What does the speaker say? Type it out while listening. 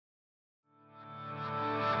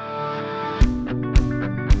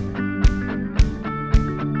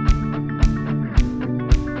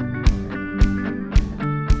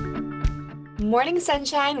Morning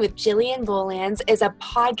Sunshine with Jillian Bolands is a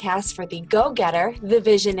podcast for the go-getter, the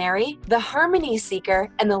visionary, the harmony seeker,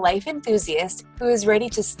 and the life enthusiast who is ready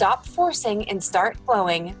to stop forcing and start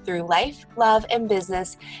flowing through life, love, and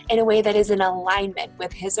business in a way that is in alignment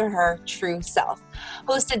with his or her true self.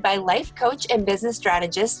 Hosted by life coach and business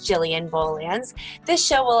strategist Jillian Bolands, this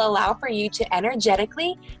show will allow for you to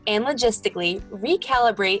energetically and logistically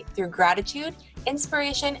recalibrate through gratitude,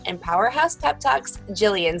 inspiration, and powerhouse pep talks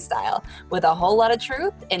Jillian style, with a whole lot of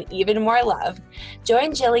truth and even more love.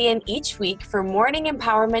 Join Jillian each week for morning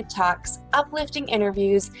empowerment talks, uplifting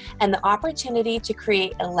interviews, and the opportunity to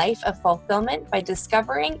create a life of fulfillment by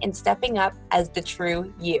discovering and stepping up as the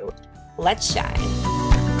true you. Let's shine.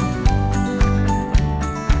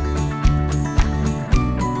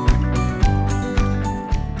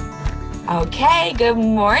 Okay, good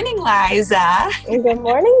morning, Liza. Good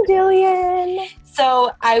morning, Jillian.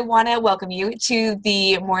 So I want to welcome you to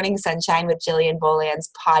the Morning Sunshine with Jillian Bolands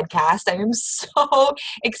podcast. I am so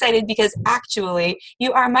excited because actually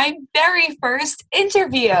you are my very first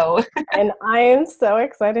interview. And I am so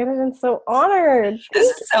excited and so honored.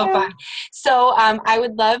 This is so fun. So I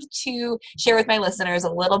would love to share with my listeners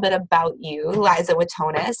a little bit about you, Liza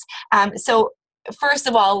Witonis. So first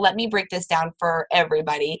of all, let me break this down for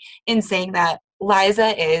everybody in saying that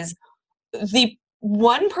Liza is the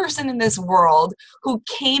one person in this world who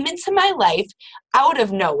came into my life out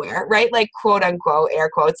of nowhere, right? Like quote unquote, air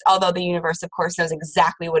quotes, although the universe, of course, knows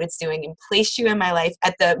exactly what it's doing and placed you in my life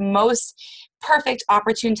at the most perfect,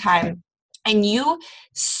 opportune time. And you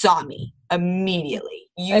saw me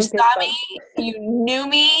immediately. You saw me, you knew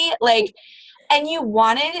me, and you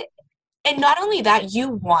wanted, and not only that,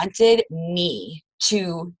 you wanted me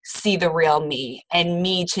to see the real me and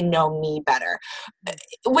me to know me better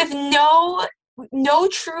with no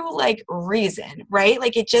true reason, right?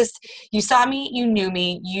 It just, you saw me, you knew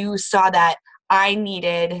me, you saw that I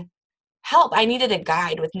needed help. I needed a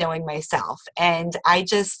guide with knowing myself. And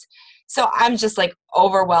so I'm just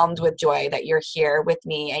overwhelmed with joy that you're here with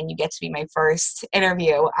me and you get to be my first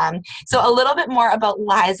interview. So a little bit more about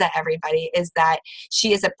Liza, everybody, is that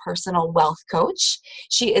she is a personal wealth coach.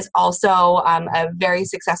 She is also a very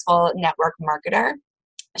successful network marketer.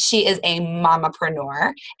 She is a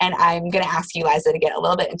mamapreneur, and I'm going to ask you, Liza, to get a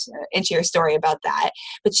little bit into your story about that.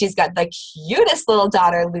 But she's got the cutest little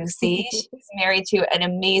daughter, Lucy. She's married to an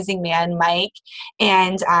amazing man, Mike,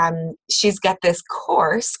 and she's got this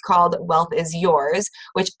course called Wealth is Yours,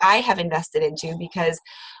 which I have invested into because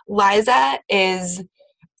Liza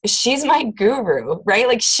she's my guru,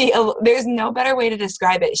 right? There's no better way to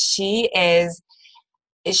describe it.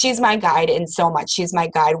 She's my guide in so much. She's my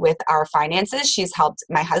guide with our finances. She's helped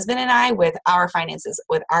my husband and I with our finances,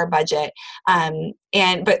 with our budget.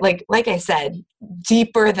 But like I said,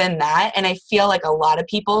 deeper than that. And I feel like a lot of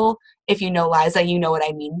people, if you know Liza, you know what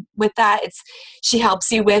I mean with that. She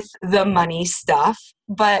helps you with the money stuff,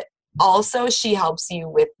 but also she helps you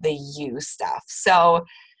with the you stuff. So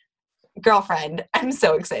girlfriend, I'm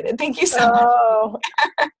so excited. Thank you so much.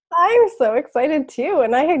 I'm so excited too.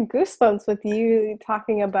 And I had goosebumps with you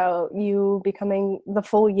talking about you becoming the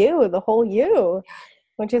full you, the whole you,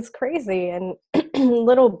 which is crazy. And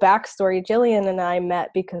little backstory, Jillian and I met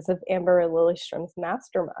because of Amber Lillestrom's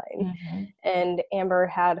mastermind. Mm-hmm. And Amber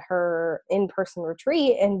had her in-person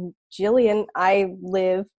retreat, and Jillian, I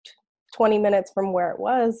lived 20 minutes from where it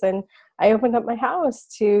was, and I opened up my house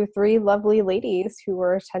to 3 lovely ladies who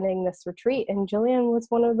were attending this retreat, and Jillian was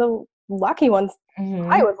one of the lucky ones.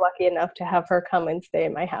 Mm-hmm. I was lucky enough to have her come and stay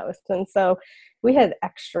in my house, and so we had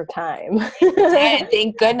extra time.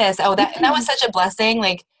 Thank goodness. Oh, that was such a blessing.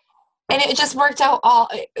 And it just worked out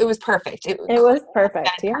it was perfect. It was perfect.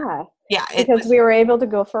 Yeah. Yeah. Because we were able to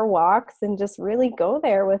go for walks and just really go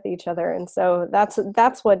there with each other. And so that's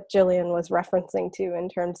what Jillian was referencing to in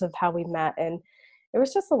terms of how we met. And it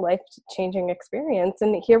was just a life-changing experience.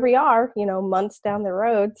 And here we are, months down the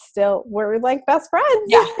road, still, we're like best friends.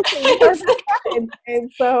 Yeah.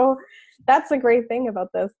 And so that's the great thing about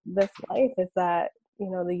this life is that,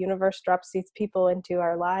 the universe drops these people into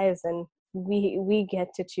our lives, and we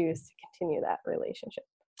get to choose to continue that relationship.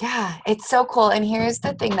 Yeah, it's so cool. And here's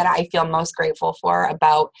the thing that I feel most grateful for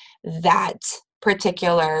about that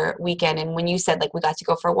particular weekend. And when you said we got to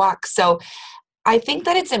go for walks. So I think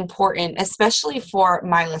that it's important, especially for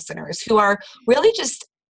my listeners who are really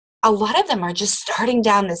a lot of them are just starting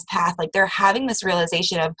down this path. They're having this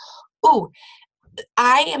realization of, ooh,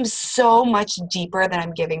 I am so much deeper than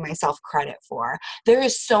I'm giving myself credit for. There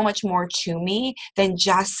is so much more to me than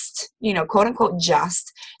just, quote unquote,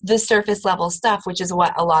 just the surface level stuff, which is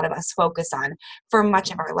what a lot of us focus on for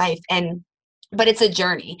much of our life. And but it's a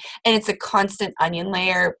journey, and it's a constant onion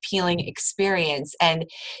layer peeling experience. And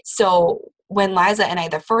so when Liza and I,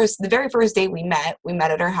 the very first day we met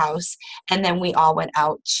at her house, and then we all went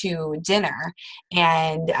out to dinner,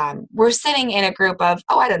 and we're sitting in a group of,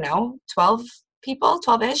 oh, I don't know, 12 people,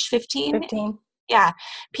 12-ish, 15. 15. Yeah,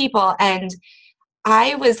 people. And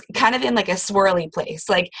I was kind of in like a swirly place.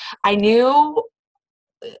 Like, I knew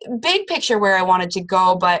big picture where I wanted to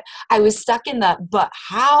go, but I was stuck in but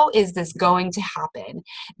how is this going to happen?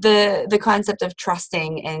 The concept of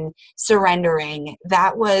trusting and surrendering,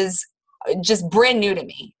 that was just brand new to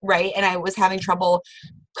me, right? And I was having trouble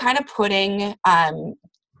kind of putting, I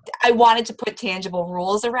wanted to put tangible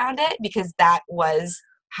rules around it, because that was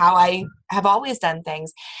how I have always done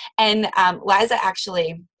things. And Liza,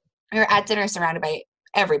 actually, we were at dinner surrounded by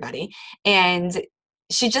everybody, and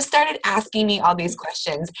she just started asking me all these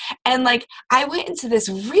questions. And like, I went into this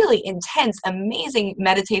really intense, amazing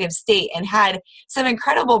meditative state and had some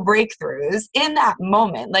incredible breakthroughs in that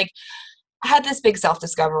moment. Like, I had this big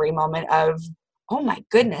self-discovery moment of, oh my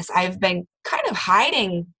goodness, I've been kind of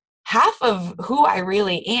hiding half of who I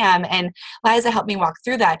really am. And Liza helped me walk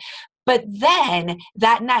through that. But then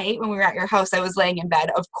that night when we were at your house, I was laying in bed,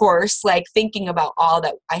 of course, like thinking about all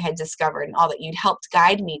that I had discovered and all that you'd helped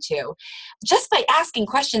guide me to, just by asking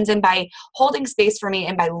questions and by holding space for me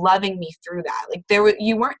and by loving me through that. Like,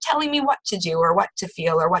 you weren't telling me what to do or what to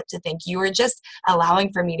feel or what to think. You were just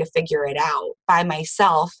allowing for me to figure it out by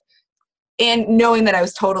myself, and knowing that I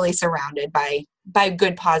was totally surrounded by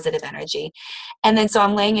good, positive energy. And then so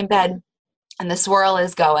I'm laying in bed and the swirl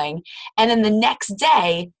is going. And then the next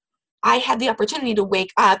day, I had the opportunity to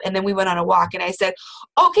wake up, and then we went on a walk, and I said,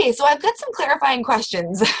 okay, so I've got some clarifying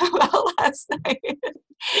questions about last night.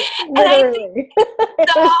 And I think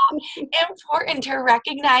it's so important to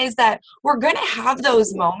recognize that we're going to have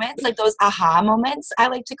those moments, like those aha moments, I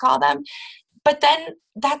like to call them. But then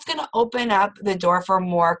that's going to open up the door for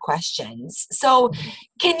more questions. So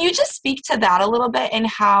can you just speak to that a little bit, and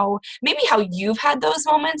maybe how you've had those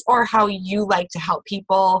moments, or how you like to help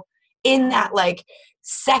people in that like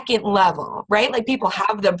second level, right? Like, people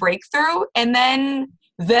have the breakthrough, and then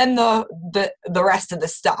the rest of the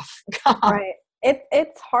stuff. Right.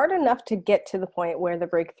 It's hard enough to get to the point where the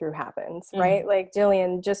breakthrough happens, right? Like,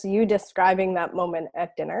 Jillian, just you describing that moment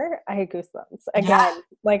at dinner, I had goosebumps again. Yeah.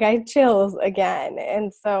 Like, I had chills again.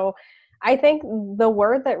 And so I think the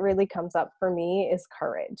word that really comes up for me is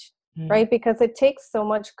courage, right? Because it takes so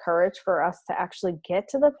much courage for us to actually get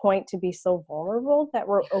to the point to be so vulnerable that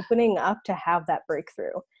we're opening up to have that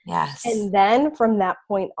breakthrough. Yes. And then from that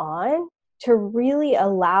point on, to really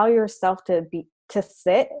allow yourself to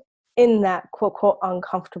sit in that quote, quote,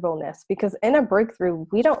 uncomfortableness, because in a breakthrough,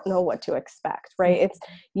 we don't know what to expect, right? It's,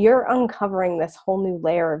 you're uncovering this whole new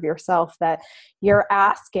layer of yourself that you're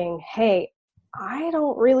asking, hey, I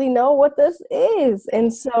don't really know what this is.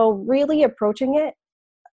 And so really approaching it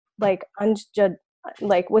like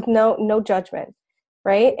like with no judgment,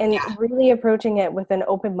 right? And really approaching it with an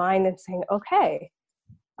open mind and saying, okay.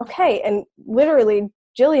 And literally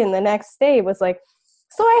Jillian the next day was like,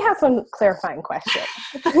 so I have some clarifying questions.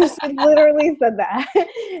 She literally said that.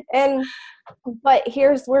 But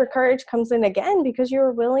here's where courage comes in again, because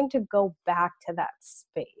you're willing to go back to that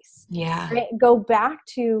space. Yeah. Right? Go back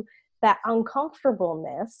to that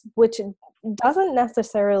uncomfortableness, which doesn't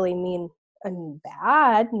necessarily mean a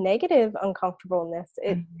bad, negative uncomfortableness.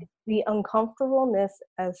 It's the uncomfortableness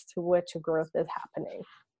as to which growth is happening.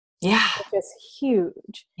 Yeah. Which is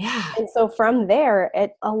huge. Yeah. And so from there,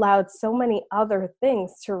 it allowed so many other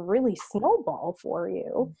things to really snowball for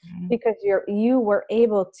you, because you were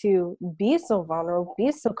able to be so vulnerable,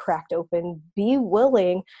 be so cracked open, be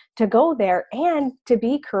willing to go there, and to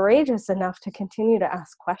be courageous enough to continue to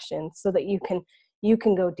ask questions so that you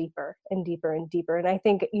can go deeper and deeper and deeper. And I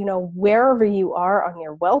think, wherever you are on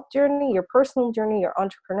your wealth journey, your personal journey, your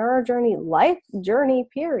entrepreneur journey, life journey,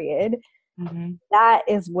 period, that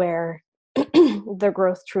is where the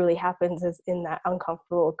growth truly happens, is in that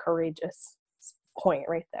uncomfortable, courageous point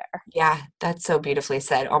right there. Yeah, that's so beautifully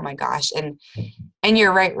said. Oh my gosh. And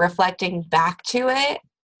you're right, reflecting back to it,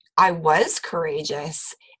 I was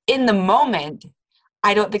courageous in the moment.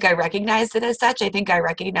 I don't think I recognized it as such. I think I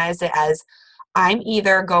recognized it as, I'm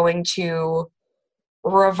either going to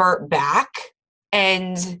revert back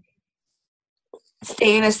and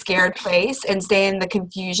stay in a scared place and stay in the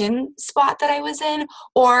confusion spot that I was in,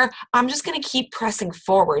 or I'm just going to keep pressing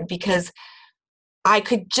forward, because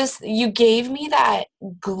you gave me that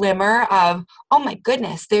glimmer of, oh my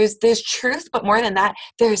goodness, there's truth, but more than that,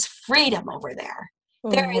 there's freedom over there.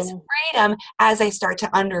 There is freedom as I start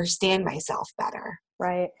to understand myself better.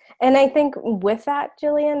 Right. And I think with that,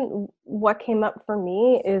 Jillian, what came up for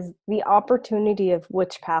me is the opportunity of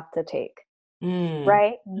which path to take, Mm,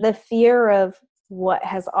 right? The fear of what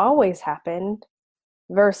has always happened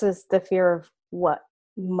versus the fear of what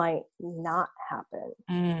might not happen,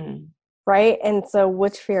 mm. right? And so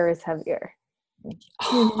which fear is heavier?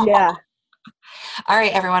 Yeah. All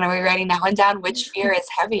right, everyone, are we writing that one down? Which fear is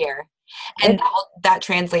heavier? And that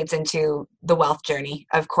translates into the wealth journey,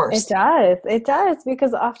 of It course. does. It does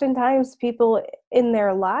because oftentimes people in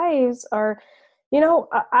their lives are,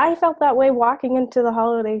 I felt that way walking into the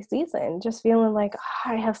holiday season, just feeling like,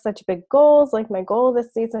 "Ah, I have such big goals. Like my goal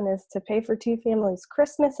this season is to pay for two families'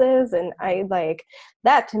 Christmases." And I like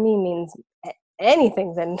that to me means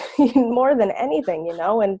anything than more than anything,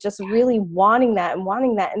 and just really wanting that and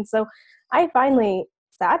wanting that. And so I finally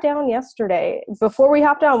sat down yesterday before we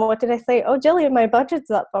hopped on. What did I say? Oh, Jillian, my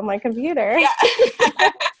budget's up on my computer.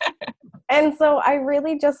 Yeah. And so I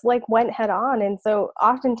really just like went head on. And so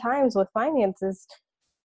oftentimes with finances,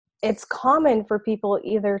 it's common for people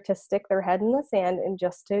either to stick their head in the sand and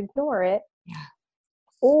just to ignore it, Yeah.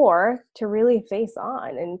 or to really face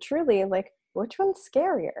on and truly like, which one's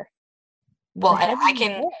scarier? The Well, and head I and the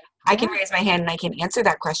can head. I can Yeah. raise my hand and I can answer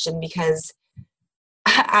that question because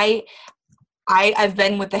I I've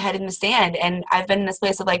been with the head in the sand, and I've been in this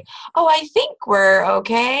place of like, oh, I think we're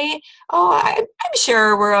okay. Oh, I'm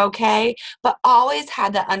sure we're okay. But always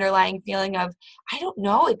had that underlying feeling of, I don't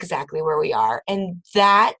know exactly where we are. And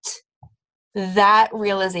that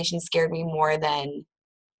realization scared me more than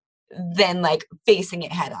like facing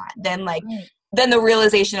it head on, Right. than the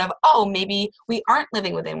realization of, oh, maybe we aren't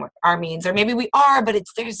living within our means, or maybe we are, but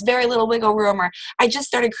there's very little wiggle room. Or I just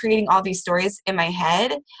started creating all these stories in my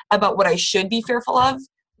head about what I should be fearful of,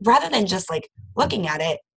 rather than just like looking at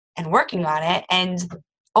it and working on it and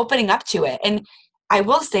opening up to it. And I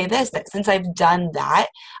will say this, that since I've done that,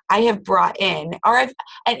 I have brought in,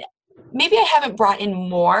 and maybe I haven't brought in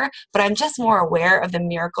more, but I'm just more aware of the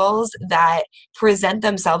miracles that present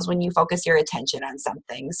themselves when you focus your attention on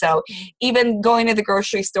something. So even going to the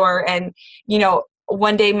grocery store, and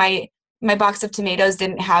one day my box of tomatoes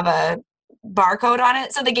didn't have a barcode on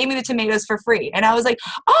it, so they gave me the tomatoes for free, and I was like,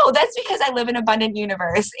 oh, that's because I live in an abundant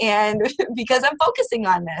universe, and because I'm focusing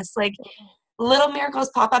on this. Like, little miracles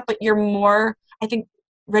pop up, but you're more, I think,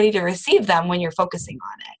 ready to receive them when you're focusing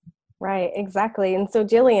on it. Right, exactly. And so,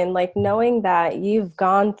 Jillian, like knowing that you've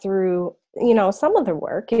gone through, some of the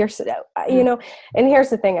work, Mm. and here's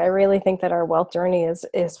the thing: I really think that our wealth journey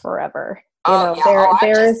is forever. Oh yeah. There Oh, I'm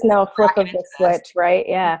there just is no flip rocking of into the this. switch, right?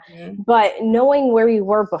 Yeah. Mhm. But knowing where you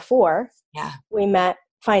were before Yeah. we met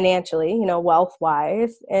financially, wealth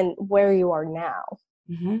wise, and where you are now,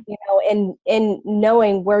 Hmm. and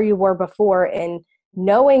knowing where you were before, and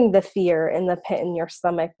knowing the fear and the pit in your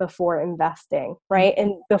stomach before investing, right?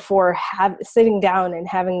 And before sitting down and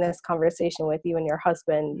having this conversation with you and your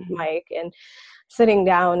husband, Hmm. Mike, and sitting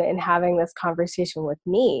down and having this conversation with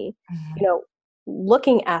me, Hmm.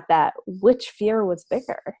 looking at that, which fear was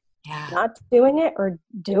bigger? Yeah. Not doing it or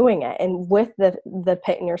doing it? And with the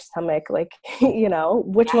pit in your stomach, like,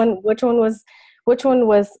 which Yeah. one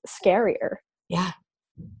was scarier? Yeah.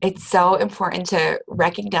 It's so important to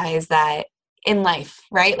recognize that in life,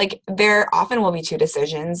 right? Like, there often will be two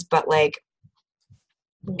decisions, but like,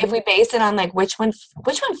 if Hmm. we base it on like which one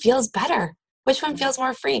feels better, which one feels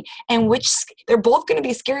more free, and they're both going to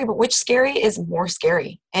be scary, but which scary is more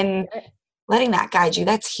scary, and letting that guide you,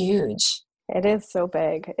 that's huge. It is so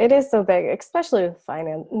big. It is so big, especially with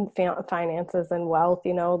finances and wealth,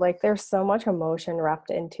 like there's so much emotion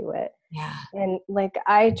wrapped into it. Yeah. And like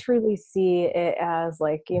I truly see it as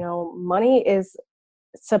like, money is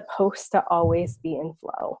supposed to always be in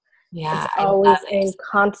flow. It's Yeah, I love always it. in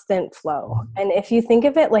constant flow. And if you think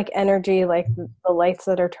of it like energy, like the lights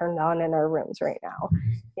that are turned on in our rooms right now,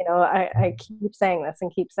 I keep saying this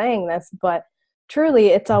and keep saying this, but truly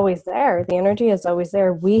it's always there. The energy is always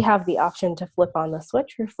there. We have the option to flip on the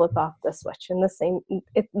switch or flip off the switch. And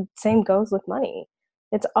same goes with money.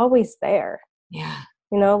 It's always there. Yeah.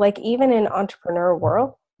 Like even in entrepreneur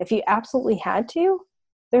world, if you absolutely had to,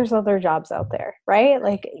 there's other jobs out there, right?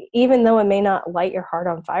 Like even though it may not light your heart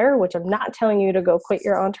on fire, which I'm not telling you to go quit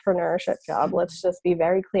your entrepreneurship job. Let's just be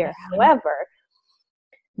very clear. Mhm. However,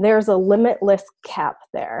 there's a limitless cap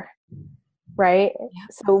there, right? Yeah.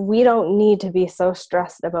 So we don't need to be so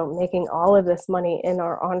stressed about making all of this money in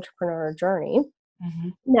our entrepreneur journey,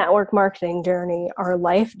 Mhm. network marketing journey, our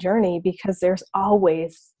life journey, because there's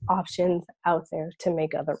always options out there to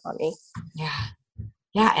make other money. Yeah.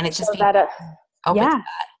 Yeah, and it's just So being that, open to yeah,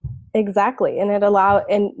 exactly.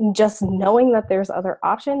 And just knowing that there's other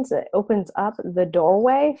options, it opens up the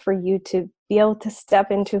doorway for you to be able to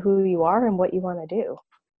step into who you are and what you want to do.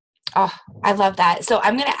 Oh, I love that. So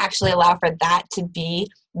I'm going to actually allow for that to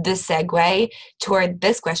be the segue toward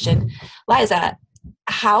this question. Liza,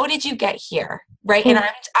 how did you get here? Right.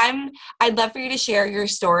 And I'd love for you to share your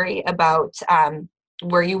story about,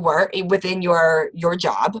 where you were within your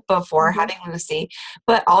job before having Lucy,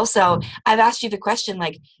 but also I've asked you the question,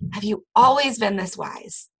 like, have you always been this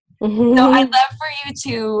wise? So I'd love for you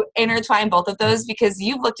to intertwine both of those, because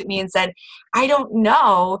you've looked at me and said, I don't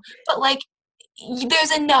know, but like,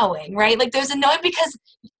 there's a knowing, right? Like there's a knowing, because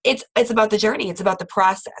it's about the journey. It's about the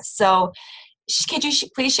process. So could you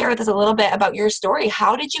please share with us a little bit about your story?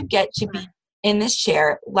 How did you get to be in this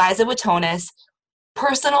chair, Liza Witonis,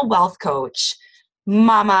 personal wealth coach,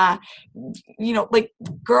 mama, like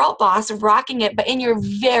girl boss, rocking it, but in your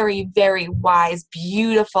very, very wise,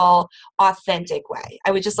 beautiful, authentic way?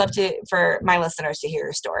 I would just love for my listeners to hear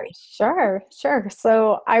your story. Sure.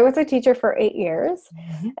 So I was a teacher for 8 years,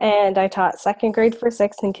 and I taught second grade for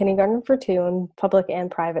 6 and kindergarten for 2 in public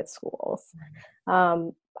and private schools. My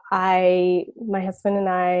husband and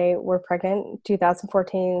I were pregnant in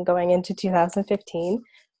 2014, going into 2015.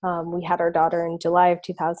 We had our daughter in July of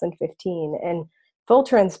 2015, and full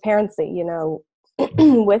transparency,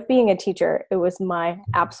 with being a teacher, it was my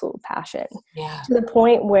absolute passion. Yeah. To the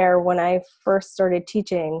point where when I first started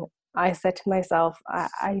teaching, I said to myself,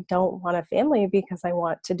 I don't want a family, because I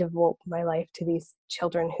want to devote my life to these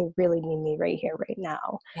children who really need me right here, right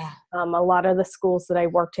now. Yeah. A lot of the schools that I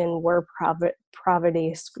worked in were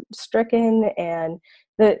poverty stricken, and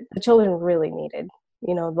the children really needed,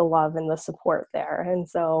 the love and the support there. And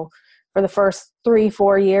so for the first 3,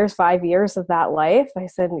 4 years, 5 years of that life, I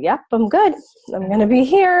said, yep, I'm good. I'm going to be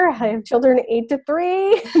here. I have children 8 to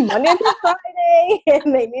 3, Monday to Friday,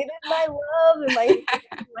 and they needed my love and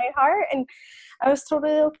my heart. And I was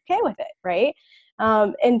totally okay with it, right?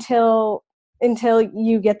 Until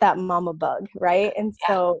you get that mama bug, right? And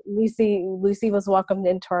so Lucy was welcomed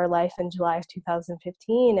into our life in July of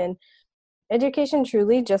 2015, and education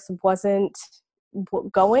truly just wasn't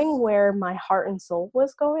going where my heart and soul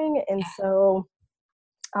was going. And so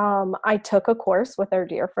I took a course with our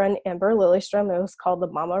dear friend Amber Lillystrom. It was called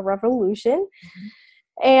the Mama Revolution.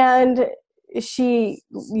 And she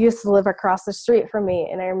used to live across the street from me.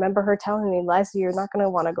 And I remember her telling me, Liza, you're not going to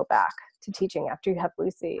want to go back to teaching after you have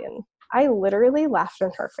Lucy. And I literally laughed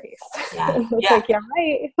in her face. Yeah. Like, yeah,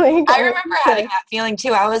 right. Like, I remember having that feeling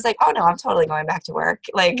too. I was like, oh no, I'm totally going back to work.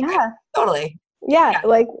 Like, totally. Yeah,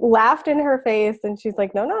 like laughed in her face, and she's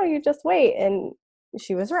like, no, you just wait. And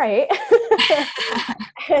she was right.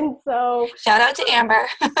 And so shout out to Amber.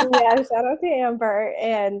 Shout out to Amber.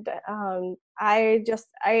 And I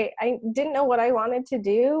didn't know what I wanted to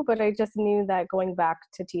do, but I just knew that going back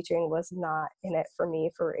to teaching was not in it for me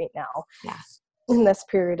for right now. Yeah. In this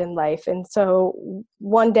period in life. And so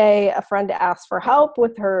one day a friend asked for help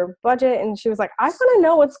with her budget, and she was like, I want to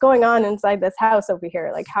know what's going on inside this house over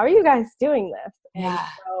here. Like, how are you guys doing this? And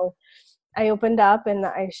so I opened up and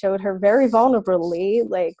I showed her very vulnerably,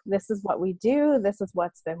 like, this is what we do. This is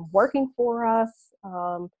what's been working for us.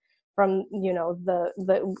 From,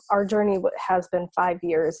 our journey has been 5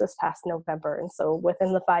 years this past November. And so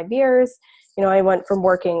within the 5 years, I went from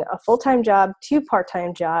working a full-time job, 2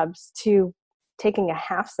 part-time jobs, to taking a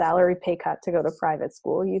half salary pay cut to go to private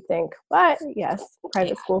school. You think, what? Yes,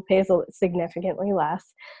 private school pays significantly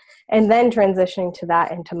less. And then transitioning to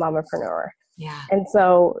that into mamapreneur. Yeah. And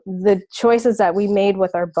so the choices that we made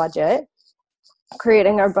with our budget,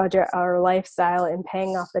 creating our budget, our lifestyle, and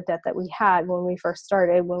paying off the debt that we had when we first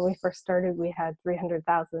started. When we first started, we had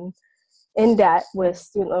 $300,000 in debt with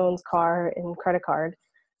student loans, car, and credit card.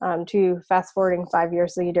 To fast forwarding 5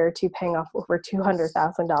 years later to paying off over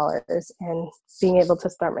 $200,000 and being able to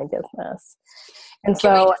start my business. And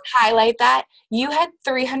Can we just highlight that you had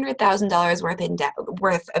 $300,000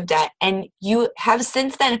 worth of debt, and you have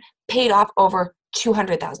since then paid off over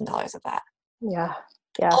 $200,000 of that. Yeah.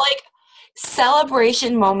 Like,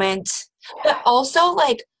 celebration moment, but also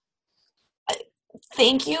like,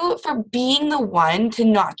 thank you for being the one to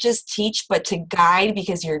not just teach, but to guide,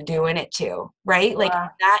 because you're doing it too, right? Like,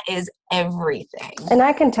 that is everything. And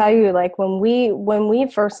I can tell you, like, when we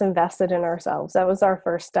first invested in ourselves, that was our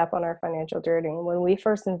first step on our financial journey. When we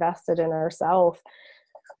first invested in ourselves,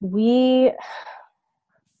 I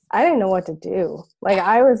didn't know what to do. Like,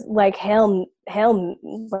 I was like, Hail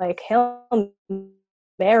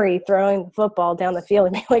Mary throwing the football down the field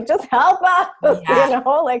and be like, just help us,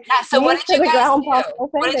 So what did you guys do?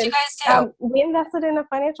 What did you guys do? We invested in a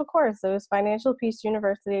financial course. It was Financial Peace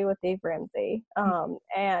University with Dave Ramsey.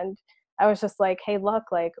 And I was just like, hey, look,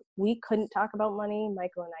 like, we couldn't talk about money.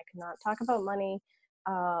 Michael and I could not talk about money.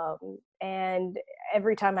 And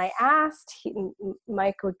every time I asked,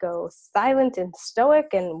 Mike would go silent and stoic.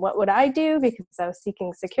 And what would I do? Because I was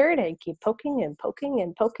seeking security, I'd keep poking and poking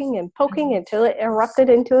and poking and poking until it erupted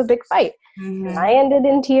into a big fight. And I ended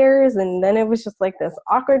in tears. And then it was just like this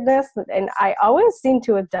awkwardness. And I always seemed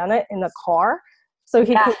to have done it in the car. So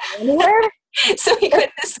he couldn't go anywhere. So he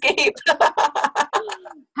couldn't escape.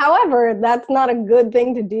 However, that's not a good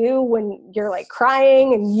thing to do when you're like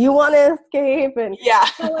crying and you want to escape. And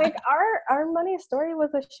so like our money story was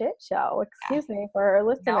a shit show. Excuse me for our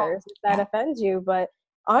listeners if that offends you, but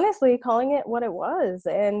honestly, calling it what it was.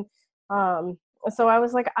 And so I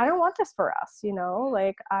was like, I don't want this for us, you know,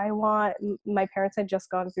 like my parents had just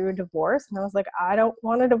gone through a divorce, and I was like, I don't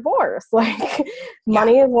want a divorce. Like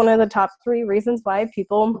money is one of the top 3 reasons why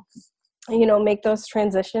people, you know, make those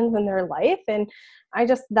transitions in their life. And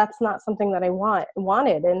that's not something that I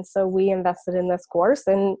wanted. And so we invested in this course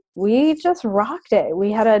and we just rocked it.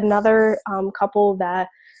 We had another couple that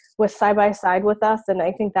was side by side with us. And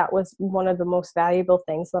I think that was one of the most valuable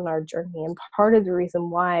things on our journey. And part of the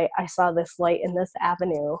reason why I saw this light in this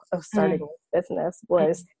avenue of starting this business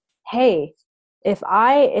was, hey, if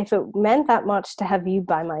it meant that much to have you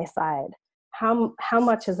by my side, how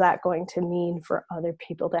much is that going to mean for other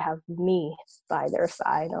people to have me by their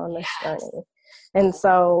side on this journey? And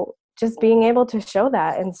so just being able to show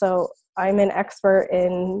that. And so I'm an expert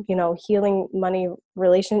in, you know, healing money,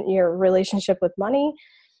 your relationship with money,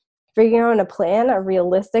 figuring out a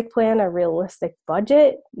realistic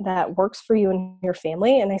budget that works for you and your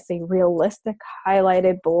family. And I say realistic,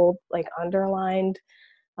 highlighted, bold, like underlined,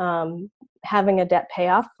 having a debt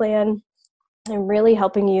payoff plan, and really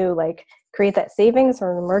helping you like create that savings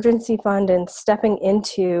or an emergency fund and stepping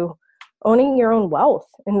into owning your own wealth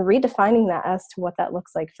and redefining that as to what that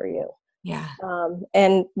looks like for you. Yeah.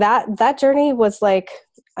 And that journey was like,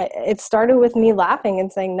 it started with me laughing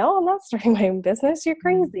and saying, no, I'm not starting my own business. You're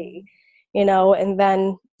crazy. You know, and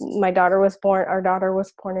then our daughter was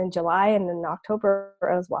born in July, and in October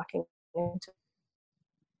I was walking into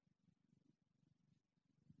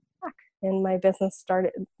and my business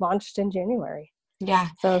launched in January. Yeah.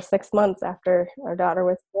 So 6 months after our daughter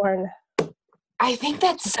was born. I think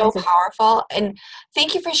that's so powerful. And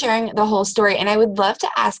thank you for sharing the whole story. And I would love to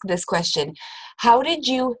ask this question. How did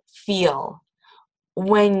you feel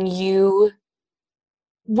when you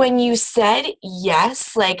said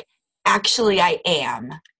yes, like, actually I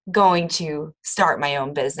am going to start my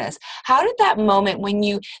own business? How did that moment when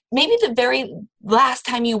maybe the very last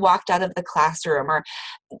time you walked out of the classroom, or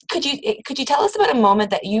could you tell us about a moment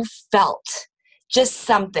that you felt just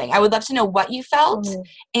something? I would love to know what you felt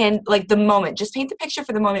and like the moment. Just paint the picture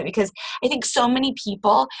for the moment, because I think so many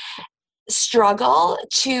people struggle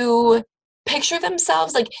to picture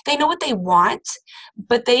themselves, like they know what they want,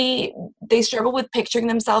 but they struggle with picturing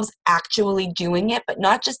themselves actually doing it, but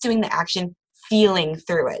not just doing the action, feeling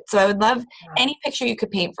through it. So I would love any picture you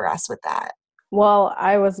could paint for us with that. Well,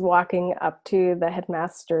 I was walking up to the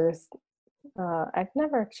headmaster's. I've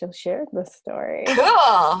never actually shared this story.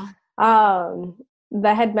 Cool.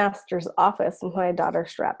 The headmaster's office, and my daughter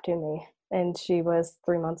strapped to me, and she was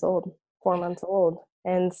 4 months old.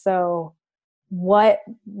 And so what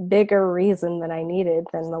bigger reason than I needed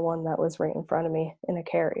than the one that was right in front of me in a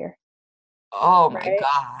carrier? Oh my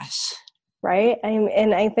gosh. Right?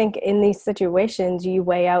 And I think in these situations, you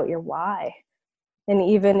weigh out your why. And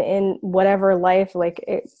even in whatever life, like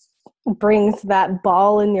it brings that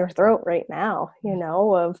ball in your throat right now, you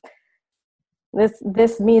know, of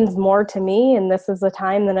this means more to me, and this is a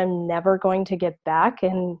time that I'm never going to get back.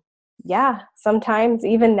 And yeah, sometimes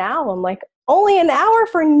even now I'm like, only an hour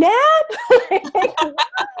for nap?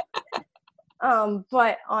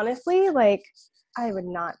 But honestly, like I would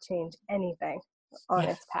not change anything on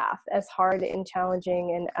its path, as hard and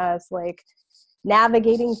challenging and as like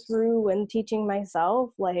navigating through and teaching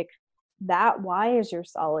myself, like that why is your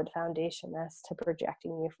solid foundation as to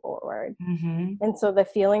projecting you forward. And so the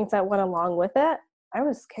feelings that went along with it, I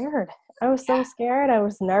was scared. I was so scared. I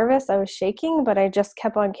was nervous. I was shaking, but I just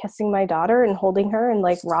kept on kissing my daughter and holding her and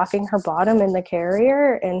like rocking her bottom in the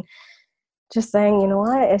carrier and just saying, you know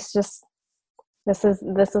what, it's just, this is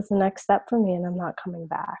the next step for me, and I'm not coming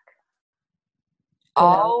back.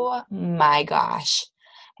 Oh my gosh.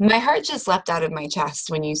 My heart just leapt out of my chest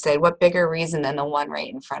when you said, what bigger reason than the one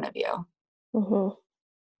right in front of you?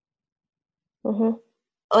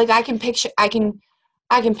 Like I can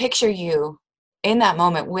picture you in that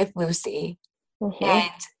moment with Lucy and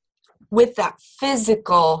with that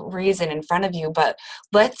physical reason in front of you. But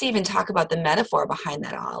let's even talk about the metaphor behind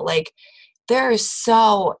that all. Like there is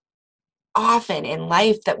so often in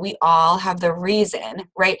life that we all have the reason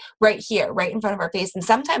right here, right in front of our face. And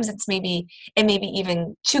sometimes it may be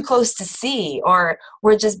even too close to see, or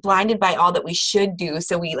we're just blinded by all that we should do.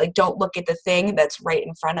 So we like don't look at the thing that's right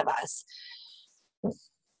in front of us.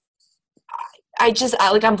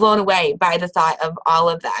 I'm blown away by the thought of all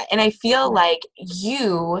of that. And I feel like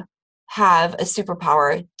you have a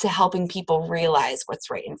superpower to helping people realize what's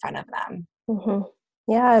right in front of them. Mm-hmm.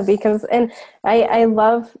 Yeah, because, and I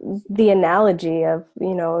love the analogy of,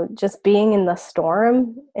 just being in the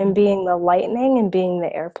storm and being the lightning and being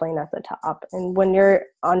the airplane at the top. And when you're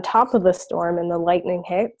on top of the storm and the lightning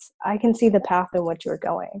hits, I can see the path in which you're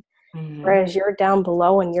going. Mm-hmm. Whereas you're down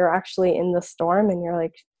below and you're actually in the storm and you're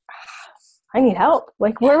like, I need help.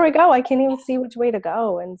 Like, where do I go? I can't even see which way to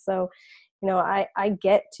go. And so, I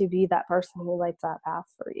get to be that person who lights that path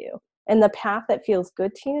for you. And the path that feels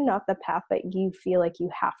good to you, not the path that you feel like you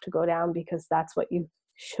have to go down because that's what you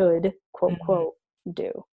should, quote, Mm-hmm. quote,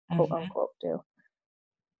 do, quote, Mm-hmm. unquote, do.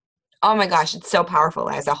 Oh my gosh, it's so powerful,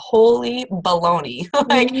 Liza. Holy baloney.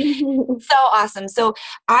 Like, so awesome. So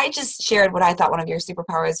I just shared what I thought one of your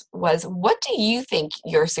superpowers was. What do you think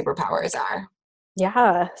your superpowers are?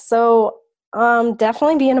 Yeah. So,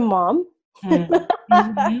 definitely being a mom,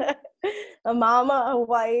 Mm-hmm. a mama, a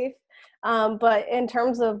wife. But in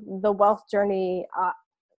terms of the wealth journey,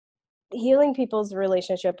 healing people's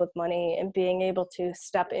relationship with money and being able to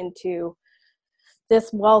step into this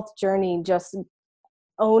wealth journey, just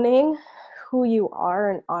owning who you are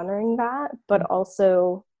and honoring that, but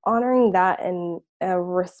also honoring that in a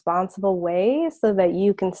responsible way so that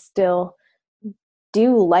you can still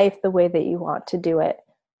do life the way that you want to do it.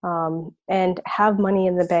 And have money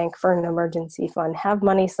in the bank for an emergency fund, have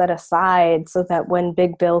money set aside so that when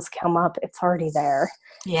big bills come up, it's already there.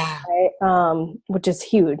 Yeah. Right? Which is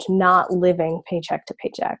huge, not living paycheck to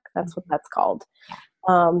paycheck. That's what that's called.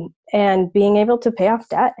 And being able to pay off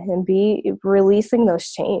debt and be releasing those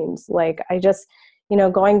chains. Like I just,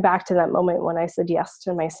 going back to that moment when I said yes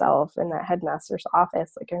to myself in that headmaster's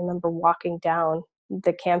office, like I remember walking down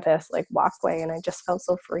the campus like walkway and I just felt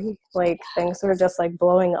so free. Like things were just like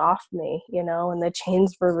blowing off me, and the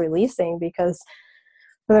chains were releasing because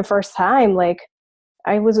for the first time, like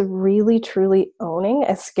I was really truly owning,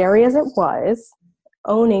 as scary as it was,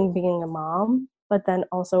 owning being a mom, but then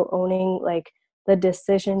also owning like the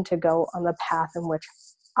decision to go on the path in which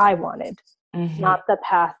I wanted, not the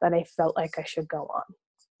path that I felt like I should go on.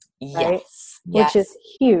 Right? Yes. Which is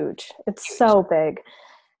huge. It's Huge. so big.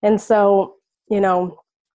 And so,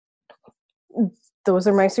 those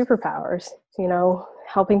are my superpowers,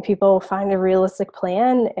 helping people find a realistic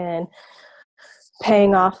plan and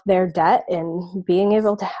paying off their debt and being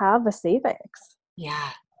able to have a savings.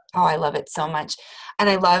 Yeah. Oh, I love it so much. And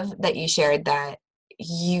I love that you shared that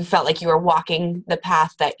you felt like you were walking the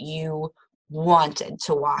path that you wanted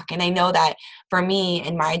to walk. And I know that for me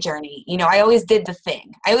in my journey, I always did the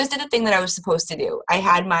thing. I always did the thing that I was supposed to do. I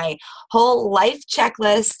had my whole life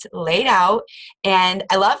checklist laid out and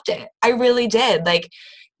I loved it. I really did. Like,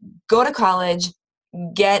 go to college,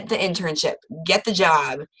 get the internship, get the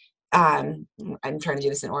job. I'm trying to do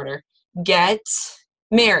this in order. Get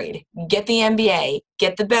married, get the MBA,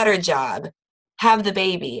 get the better job, have the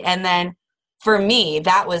baby. And then for me,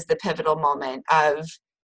 that was the pivotal moment of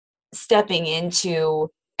stepping into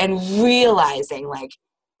and realizing, like,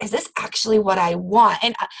 is this actually what I want?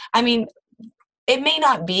 And I mean, it may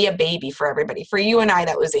not be a baby for everybody. For you and I,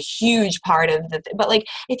 that was a huge part of but like,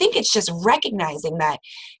 I think it's just recognizing that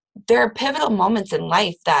there are pivotal moments in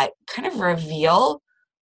life that kind of reveal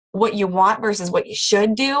what you want versus what you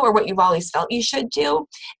should do or what you've always felt you should do.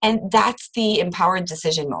 And that's the empowered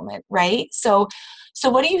decision moment, right? So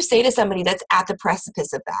what do you say to somebody that's at the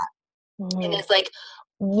precipice of that and is like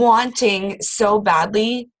wanting so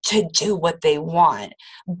badly to do what they want,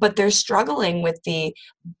 but they're struggling with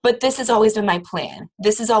but this has always been my plan.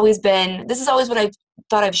 This is always what I've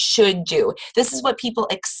thought I should do. This is what people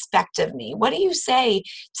expect of me. What do you say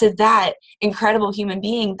to that incredible human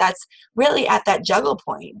being that's really at that juggle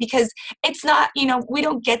point? Because it's not, we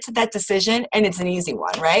don't get to that decision and it's an easy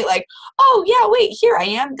one, right? Like, oh yeah, wait, here I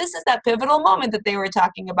am. This is that pivotal moment that they were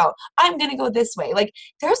talking about. I'm going to go this way. Like,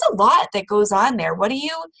 there's a lot that goes on there. What do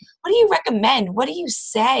you recommend? What do you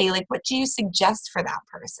say? Like, what do you suggest for that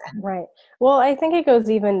person? Right. Well, I think it goes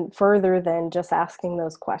even further than just asking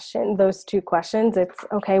those two questions. It's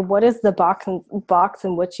okay, what is the box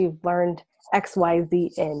in which you've learned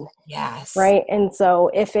XYZ in? Yes. Right. And so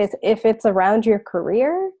if it's around your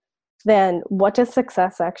career, then what does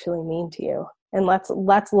success actually mean to you? And let's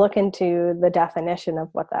look into the definition of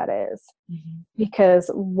what that is. Mm-hmm. Because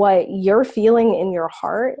what you're feeling in your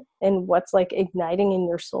heart and what's like igniting in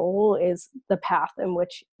your soul is the path in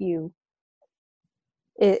which you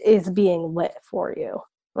is being lit for you,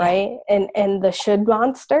 right? And the should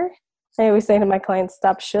monster, I always say to my clients,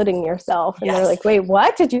 stop shoulding yourself. And they're like, wait,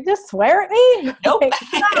 what? Did you just swear at me? Nope. Like,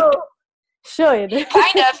 no, should.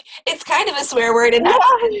 It's kind of a swear word in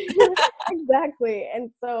that. Exactly.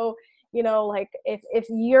 And so, you know, like if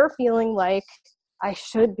you're feeling like I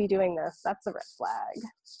should be doing this, that's a red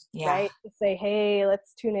flag, right? To say, hey,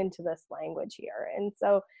 let's tune into this language here. And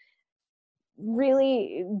so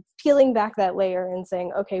really peeling back that layer and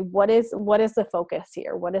saying, okay, what is the focus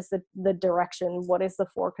here? What is the direction? What is the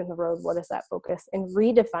fork in the road? What is that focus? And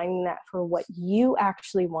redefining that for what you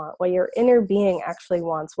actually want, what your inner being actually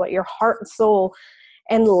wants, what your heart, soul,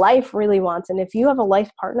 and life really wants. And if you have a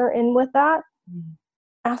life partner in with that,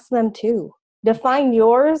 ask them too. Define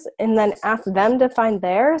yours and then ask them to find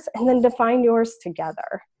theirs and then define yours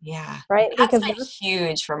together. Yeah. Right? That's been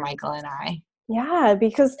huge for Michael and I. Yeah,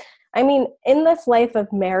 because I mean, in this life of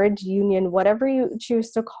marriage, union, whatever you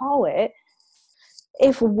choose to call it,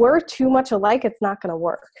 if we're too much alike, it's not going to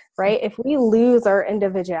work, right? If we lose our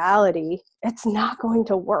individuality, it's not going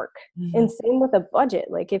to work. Mm-hmm. And same with a budget.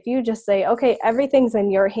 Like if you just say, okay, everything's in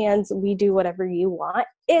your hands, we do whatever you want,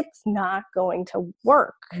 it's not going to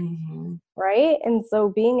work, mm-hmm. right? And so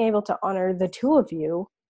being able to honor the two of you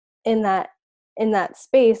in that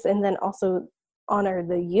space, and then also honor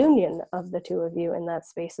the union of the two of you in that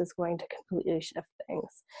space, is going to completely shift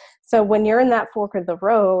things. So when you're in that fork of the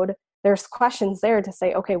road, there's questions there to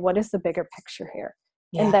say, okay, what is the bigger picture here?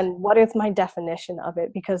 Yeah. And then what is my definition of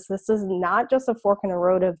it? Because this is not just a fork in the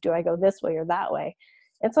road of, do I go this way or that way?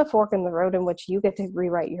 It's a fork in the road in which you get to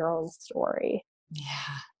rewrite your own story.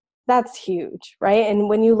 Yeah. That's huge, right? And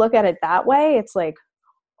when you look at it that way, it's like,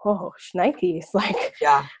 oh, shnikes, like,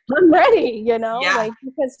 yeah, I'm ready, you know, like,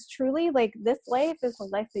 because truly, like, this life is a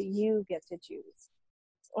life that you get to choose.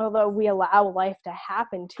 Although we allow life to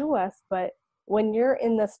happen to us, but when you're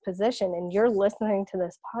in this position and you're listening to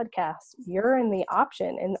this podcast, you're in the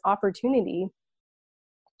option and opportunity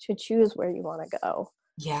to choose where you want to go.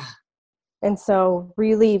 Yeah. And so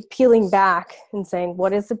really peeling back and saying,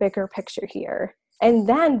 what is the bigger picture here? And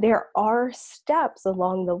then there are steps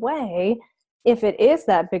along the way. If it is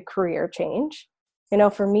that big career change, you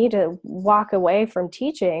know, for me to walk away from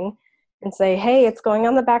teaching and say, hey, it's going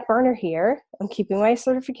on the back burner here. I'm keeping my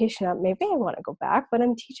certification up. Maybe I want to go back, but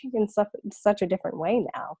I'm teaching in such a different way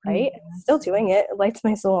now, right? Mm-hmm. I'm still doing it. It lights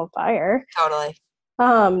my soul on fire. Totally.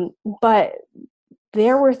 But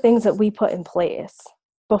there were things that we put in place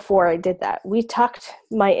before I did that. We tucked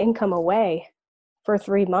my income away for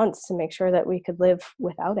 3 months to make sure that we could live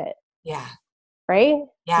without it. Yeah. Right?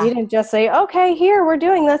 Yeah. We didn't just say, okay, here, we're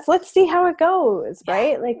doing this. Let's see how it goes. Yeah.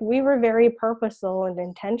 Right? Like, we were very purposeful and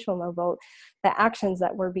intentional about the actions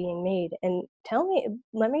that were being made. And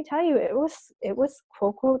let me tell you, it was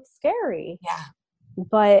quote, quote, scary. Yeah.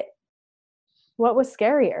 But what was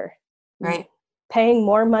scarier? Right. Paying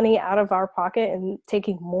more money out of our pocket and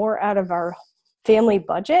taking more out of our family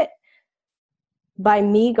budget by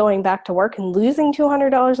me going back to work and losing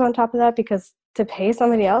 $200 on top of that because to pay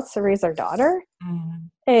somebody else to raise our daughter,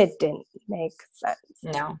 it didn't make sense.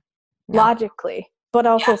 No. Logically, but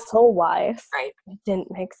also soul-wise, right? It didn't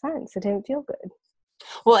make sense. It didn't feel good.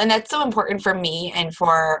 Well, and that's so important for me and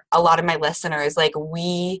for a lot of my listeners. Like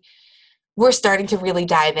we're starting to really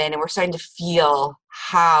dive in and we're starting to feel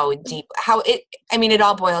it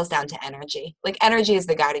all boils down to energy. Like energy is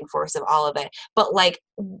the guiding force of all of it. But like,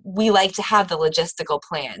 we like to have the logistical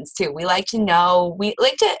plans too. We like to know, we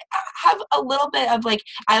like to have a little bit of like,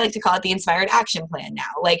 I like to call it the inspired action plan now.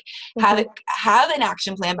 Like have an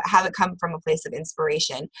action plan, but have it come from a place of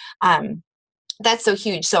inspiration. That's so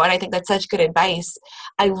huge. So, and I think that's such good advice.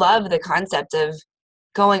 I love the concept of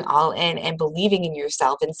going all in and believing in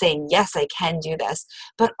yourself and saying, yes, I can do this,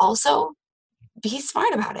 but also be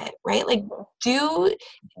smart about it, right? Like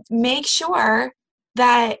make sure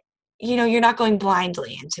that, you know, you're not going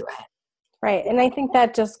blindly into it. Right. And I think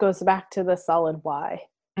that just goes back to the solid why,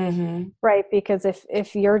 right? Because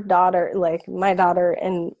if your daughter, like my daughter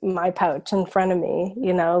in my pouch in front of me,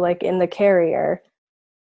 you know, like in the carrier,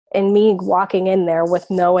 and me walking in there with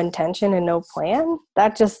no intention and no plan,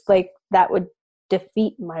 that just like, that would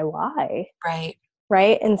defeat my why.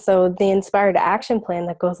 Right. And so the inspired action plan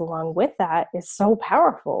that goes along with that is so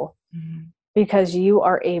powerful because you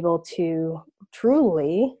are able to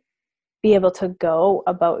truly be able to go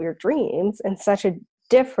about your dreams in such a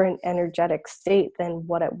different energetic state than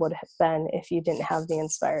what it would have been if you didn't have the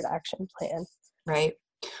inspired action plan. Right.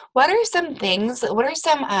 What are some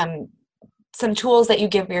tools that you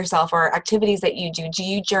give yourself or activities that you do? Do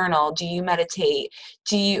you journal? Do you meditate?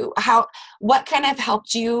 What kind of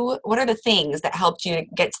helped you? What are the things that helped you to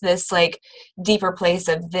get to this like deeper place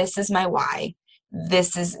of this is my why?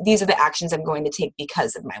 These are the actions I'm going to take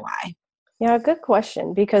because of my why. Yeah, good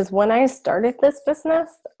question. Because when I started this business,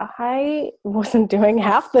 I wasn't doing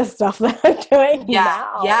half the stuff that I'm doing Yeah.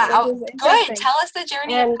 now, Yeah. which Oh, is good. interesting. Tell us the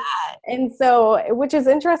journey of And that. so, which is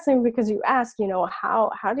interesting because you ask,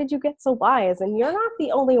 how did you get so wise? And you're not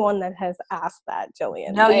the only one that has asked that,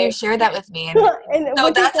 Jillian. No, you shared that with me. And And so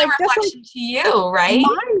which is that's a like just like reflection to you, right?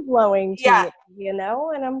 mind blowing to Yeah. me, and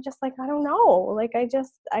I'm just like, I don't know, like I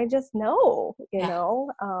just know, Yeah.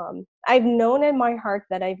 I've known in my heart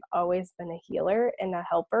that I've always been a healer and a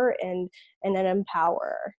helper and an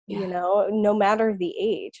empower, Yeah. no matter the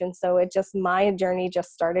age. And so my journey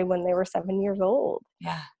just started when they were 7 years old,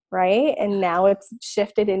 Yeah. right? And now it's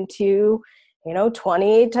shifted into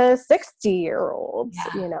 20 to 60-year olds,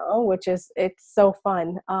 Yeah. which is, it's so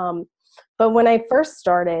fun. But when I first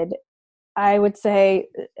started, I would say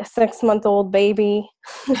a 6-month-old baby,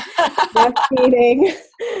 breastfeeding,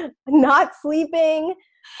 not sleeping.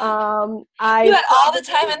 You I had all the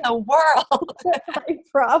time in the world. I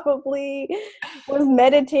probably was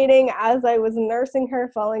meditating as I was nursing her,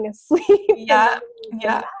 falling asleep in the Yeah. middle of the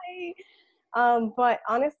Yeah. night. But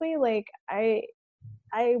honestly, like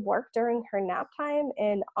I work during her nap time,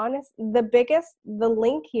 and the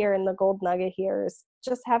link here and the gold nugget here is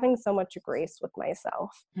just having so much grace with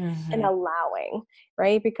myself and Hmm. allowing,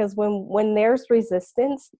 right? Because when there's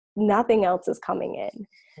resistance, nothing else is coming in. And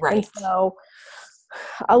Right. so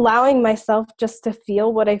allowing myself just to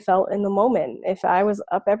feel what I felt in the moment. If I was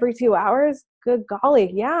up every 2 hours, good golly,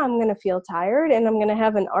 yeah, I'm going to feel tired, and I'm going to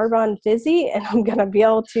have an Arbonne fizzy, and I'm going to be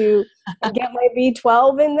able to get my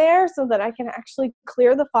B12 in there so that I can actually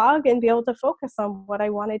clear the fog and be able to focus on what I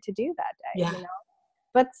wanted to do that Yeah. day.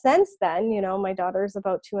 But since then, my daughter's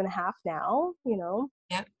about 2.5 now,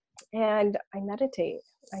 Yep. and I meditate,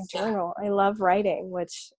 I Yeah. journal, I love writing,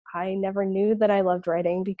 which I never knew that I loved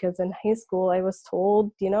writing, because in high school I was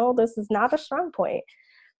told, this is not a strong point,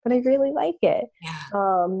 but I really like it.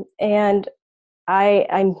 Yeah. And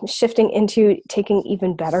I'm shifting into taking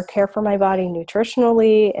even better care for my body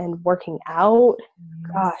nutritionally and working out.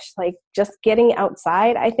 Mhm. Gosh, like just getting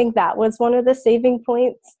outside. I think that was one of the saving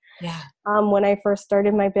points. Yeah. When I first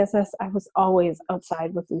started my business, I was always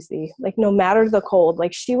outside with Lucy, like no matter the cold.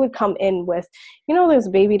 Like she would come in with, those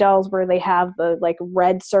baby dolls where they have the like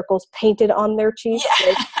red circles painted on their cheeks.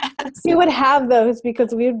 Like Yes. she would have those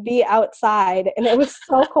because we would be outside and it was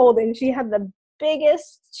so cold, and she had the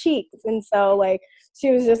biggest cheeks. And so like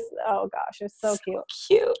she was just, oh gosh, it's so cute.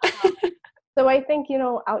 Cute. So I think,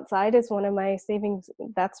 outside is one of my savings.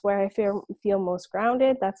 That's where I feel most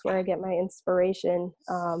grounded. That's where I get my inspiration.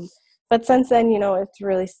 But since then, it's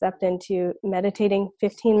really stepped into meditating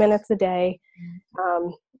 15 minutes a day,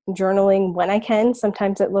 um, journaling when I can.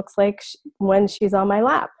 Sometimes it looks like when she's on my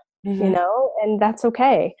lap, Hmm. and that's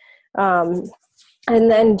okay. Um,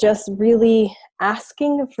 and then just really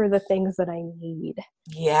asking for the things that I need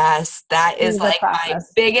Yes, that is through the like my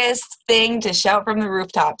process. biggest thing to shout from the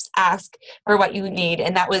rooftops. Ask for what you need.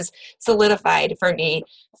 And that was solidified for me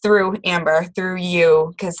through Amber, through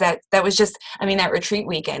you, because that was just, I mean, that retreat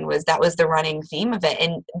weekend that was the running theme of it.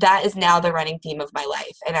 And that is now the running theme of my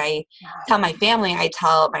life. And I tell my family, I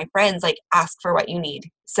tell my friends, like, ask for what you need.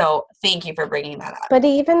 So thank you for bringing that up. But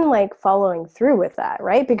even like following through with that,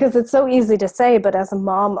 right? Because it's so easy to say, but as a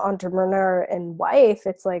mom, entrepreneur, and wife,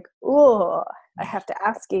 it's like, oh, I Yeah. have to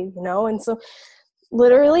ask you, And so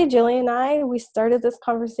literally, Jillian and I, we started this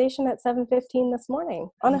conversation at 7:15 this morning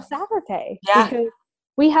on a Saturday Yeah. because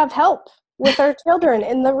we have help with our children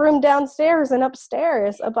in the room downstairs and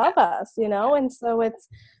upstairs above us, And so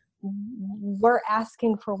we're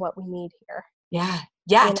asking for what we need here. Yeah.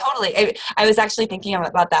 Yeah, You know? totally. I was actually thinking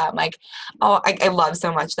about that. I'm like, oh, I love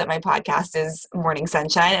so much that my podcast is Morning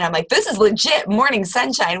Sunshine. And I'm like, this is legit Morning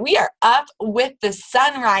Sunshine. We are up with the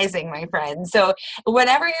sun rising, my friend. So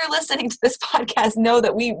whenever you're listening to this podcast, know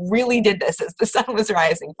that we really did this as the sun was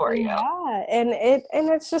rising for you. Yeah, and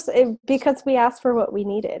it's just because we asked for what we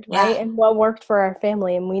needed, Yeah. right? And what worked for our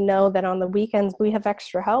family, and we know that on the weekends we have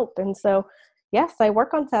extra help. And so, yes, I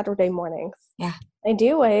work on Saturday mornings. Yeah. I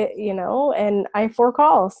do. And I have 4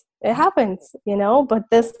 calls. It happens, but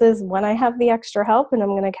this is when I have the extra help, and I'm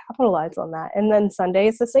going to capitalize on that. And then Sunday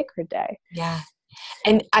is a sacred day. Yeah.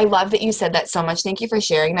 And I love that you said that so much. Thank you for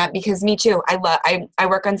sharing that, because me too. I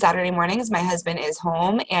work on Saturday mornings. My husband is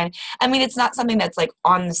home, and I mean, it's not something that's like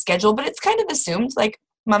on the schedule, but it's kind of assumed like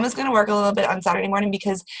Mama's going to work a little bit on Saturday morning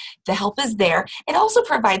because the help is there. It also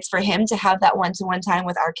provides for him to have that one-to-one time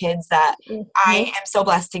with our kids that I Mhm. am so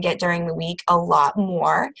blessed to get during the week a lot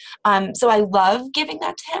more. So I love giving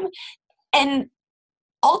that to him. And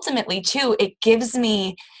ultimately, too, it gives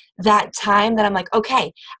me that time that I'm like,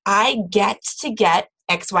 okay, I get to get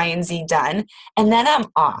X, Y, and Z done, and then I'm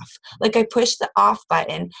off. Like I push the off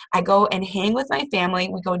button. I go and hang with my family.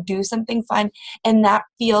 We go do something fun, and that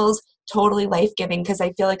feels totally life-giving because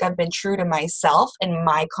I feel like I've been true to myself and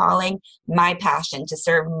my calling, my passion to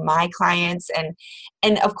serve my clients,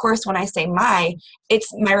 and of course, when I say my, it's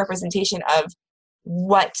my representation of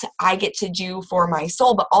what I get to do for my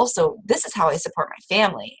soul, but also this is how I support my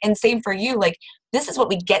family. And same for you, like this is what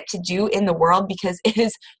we get to do in the world because it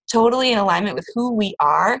is totally in alignment with who we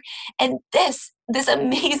are. And this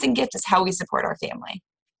amazing gift is how we support our family.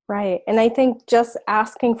 Right. And I think just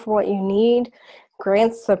asking for what you need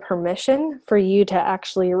grants the permission for you to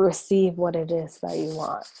actually receive what it is that you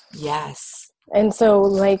want. Yes. And so,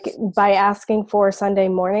 like, by asking for Sunday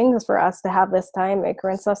mornings for us to have this time, it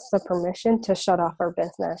grants us the permission to shut off our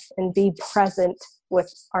business and be present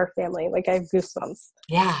with our family. Like, I have goosebumps.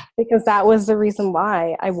 Yeah. Because that was the reason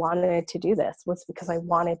why I wanted to do this, was because I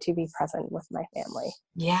wanted to be present with my family.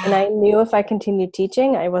 And Yeah. I knew if I continued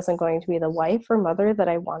teaching, I wasn't going to be the wife or mother that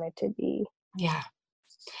I wanted to be. Yeah.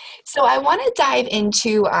 So I want to dive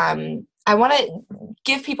into, I want to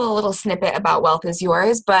give people a little snippet about Wealth is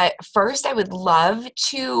Yours, but first I would love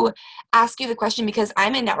to ask you the question because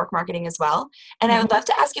I'm in network marketing as well. And I would love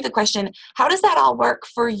to ask you the question, how does that all work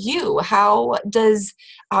for you? How does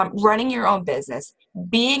running your own business,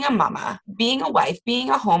 being a mama, being a wife,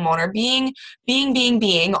 being a homeowner,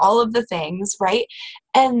 being, all of the things, right?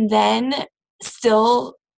 And then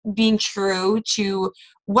still being true to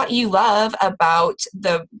what you love about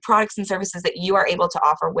the products and services that you are able to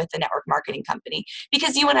offer with the network marketing company.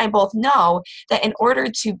 Because you and I both know that in order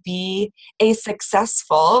to be a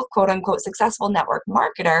successful, quote unquote, successful network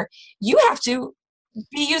marketer, you have to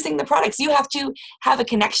be using the products. You have to have a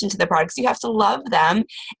connection to the products. You have to love them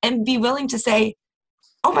and be willing to say,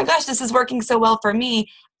 oh my gosh, this is working so well for me.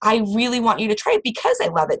 I really want you to try it because I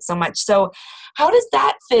love it so much. So, how does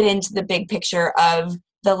that fit into the big picture of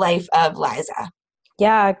the life of Liza?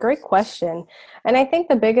 Yeah, great question. And I think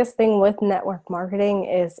the biggest thing with network marketing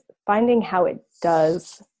is finding how it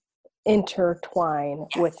does intertwine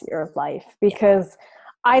with Yes. your life, Yeah. because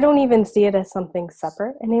I don't even see it as something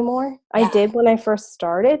separate anymore. I Yeah. did when I first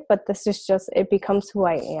started, but this is just, it becomes who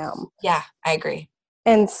I am. Yeah, I agree.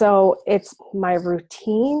 And so it's my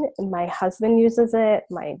routine. My husband uses it.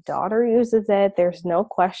 My daughter uses it. There's no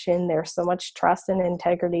question. There's so much trust and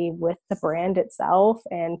integrity with the brand itself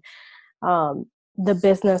and um, the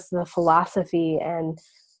business, the philosophy, and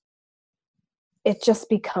it just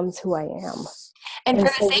becomes who I am. And for And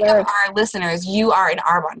the so sake of where our listeners, you are an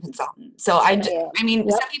Arbonne consultant. So I am, I mean,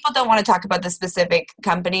 yep, some people don't want to talk about the specific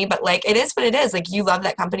company, but like it is what it is. Like you love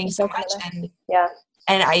that company it so doesn't much, matter. Yeah.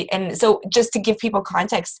 and so just to give people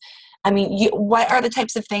context, I mean, what are the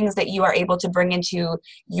types of things that you are able to bring into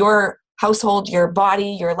your household, your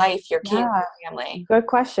body, your life, your kids, Yeah. your family? Good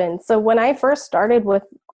question. So when I first started with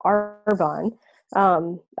Arbonne,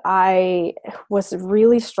 I was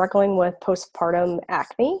really struggling with postpartum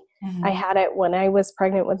acne. I Mm-hmm. had it when I was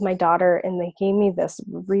pregnant with my daughter, and they gave me this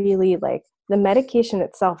really, like, the medication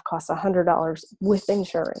itself costs $100 with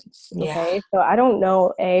insurance. Yeah. Okay, so I don't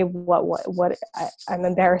know I'm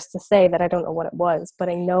embarrassed to say that I don't know what it was, but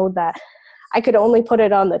I know that I could only put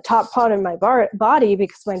it on the top part of my body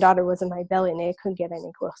because my daughter was in my belly and I couldn't get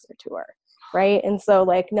any closer to her. Right. And so,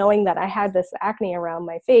 like, knowing that I had this acne around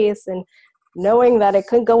my face and knowing that it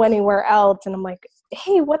couldn't go anywhere else. And I'm like,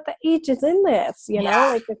 hey, what the H is in this?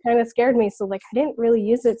 Yeah. Like, it kind of scared me. So, like, I didn't really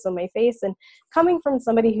use it. So my face, and coming from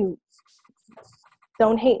somebody who,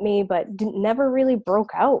 don't hate me, but never really broke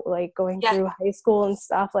out, like going Yeah. through high school and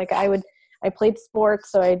stuff. Like I played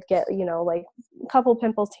sports, so I'd get, like a couple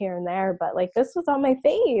pimples here and there, but like this was on my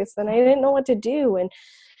face and I didn't know what to do. And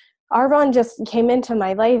Arbonne just came into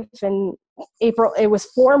my life in April. It was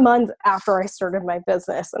 4 months after I started my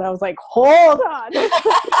business. And I was like, hold on.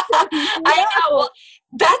 I know. Well,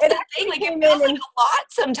 No. that's It the thing. actually Like it came feels in like a lot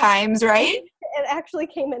sometimes, right? it actually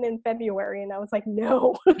came in February, and I was like,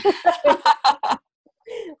 no.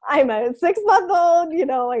 I'm a 6-month-old,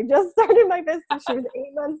 I just started my business. She was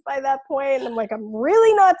 8 months by that point. And I'm like, I'm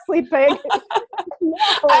really not sleeping. I'm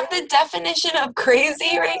No. the definition of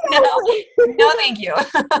crazy right now. No, thank you.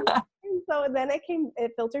 And so then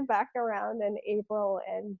it filtered back around in April,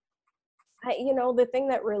 and The thing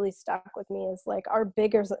that really stuck with me is like our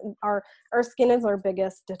skin is our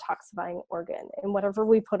biggest detoxifying organ, and whatever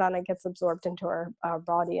we put on it gets absorbed into our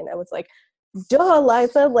body. And it was like, duh,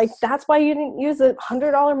 Liza, like that's why you didn't use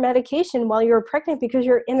 $100 medication while you were pregnant, because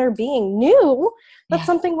your inner being knew that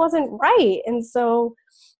something wasn't right. And so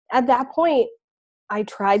at that point, I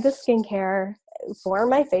tried the skincare for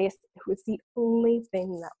my face. It was the only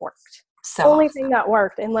thing that worked. Thing that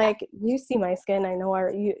worked. And like, you see my skin, I know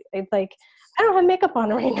it's like, I don't have makeup on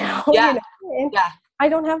right now, and I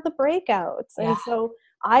don't have the breakouts. And so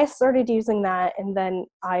I started using that, and then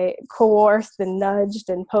I coerced and nudged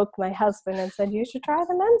and poked my husband and said, you should try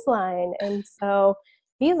the men's line. And so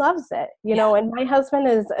he loves it, and my husband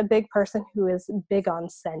is a big person who is big on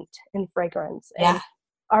scent and fragrance. And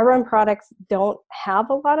Arbonne products don't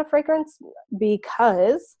have a lot of fragrance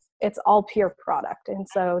because it's all pure product. And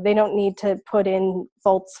so they don't need to put in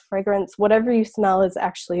false fragrance. Whatever you smell is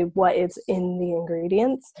actually what is in the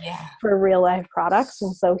ingredients for real life products.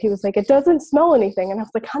 And so he was like, it doesn't smell anything. And I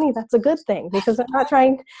was like, honey, that's a good thing, because they're not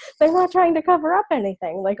trying to cover up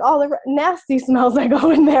anything. Like all the nasty smells that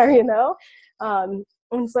go in there,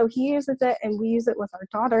 and so he uses it, and we use it with our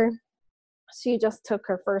daughter. She just took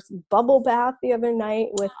her first bubble bath the other night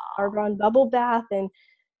with Arbonne bubble bath, and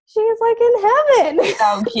she's like in heaven.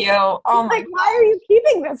 So cute. Oh my God. Why are you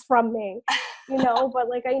keeping this from me? But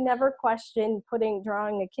like I never questioned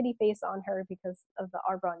drawing a kitty face on her because of the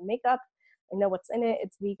Arbonne makeup. I know what's in it.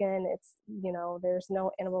 It's vegan. It's, there's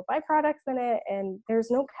no animal byproducts in it, and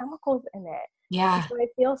there's no chemicals in it. Yeah. So I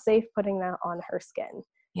feel safe putting that on her skin.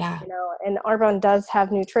 Yeah. And Arbonne does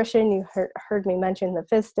have nutrition. You heard me mention the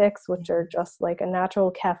Fizz Sticks, which are just like a natural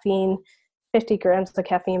caffeine, 50 grams of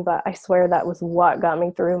caffeine, but I swear that was what got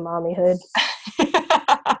me through mommyhood.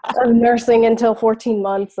 Of nursing until 14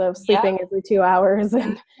 months of sleeping every 2 hours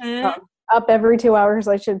and up every 2 hours,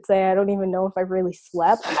 I should say. I don't even know if I really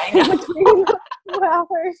slept between 2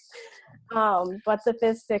 hours. But the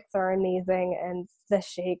Fizz Sticks are amazing, and the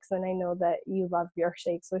shakes, and I know that you love your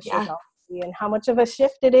shakes with Shakeology, and how much of a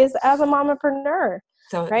shift it is as a mompreneur.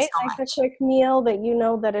 So, right? So like a quick meal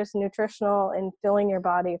that that is nutritional and filling your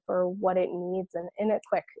body for what it needs, and in it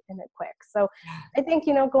quick. So I think,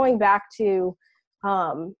 going back to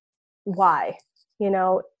why,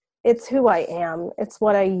 it's who I am. It's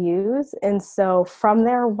what I use. And so from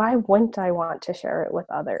there, why wouldn't I want to share it with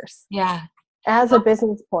others? Yeah. As a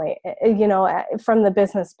business point, from the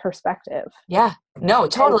business perspective. Yeah. No,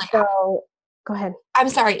 totally. So go ahead. I'm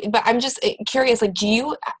sorry, but I'm just curious, like, do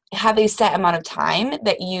you have a set amount of time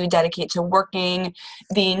that you dedicate to working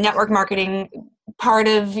the network marketing part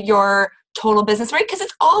of your total business, right? Because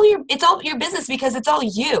it's all your business, because it's all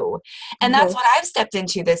you. And that's what I've stepped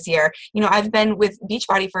into this year. I've been with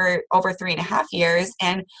Beachbody for over 3.5 years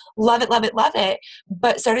and love it,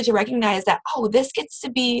 but started to recognize that, this gets to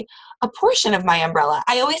be a portion of my umbrella.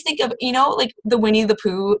 I always think of, like the Winnie the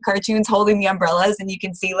Pooh cartoons holding the umbrellas, and you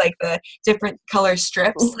can see like the different color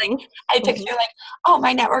strips. Like I picture like,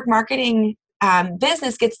 my network marketing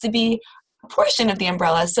business gets to be a portion of the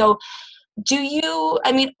umbrella. So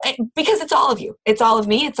because it's all of you, it's all of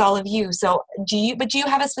me, it's all of you. So do you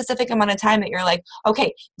have a specific amount of time that you're like,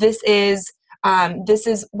 okay, this is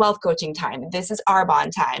wealth coaching time, this is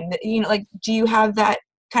Arbonne time, do you have that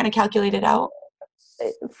kind of calculated out?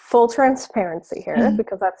 Full transparency here,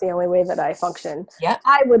 because that's the only way that I function. Yeah.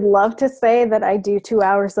 I would love to say that I do 2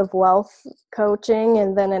 hours of wealth coaching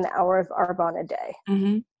and then an hour of Arbonne a day.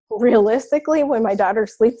 Mm-hmm. Realistically, when my daughter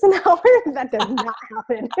sleeps an hour, that does not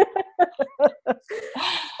happen.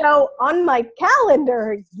 So on my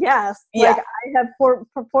calendar, yes, like I have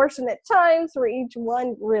proportionate times for each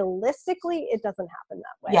one. Realistically, it doesn't happen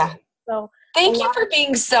that way. Yeah. So thank you for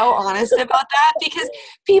being so honest about that, because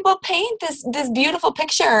people paint this beautiful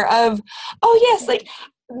picture of, like,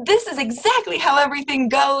 this is exactly how everything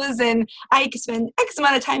goes, and I can spend X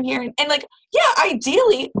amount of time here, and like,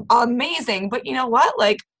 ideally amazing, but you know what,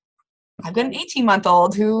 like, I've got an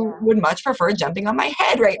 18-month-old who would much prefer jumping on my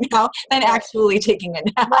head right now than actually taking a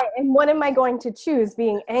nap. Right. And what am I going to choose?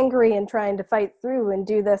 Being angry and trying to fight through and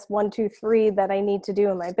do this 1, 2, 3 that I need to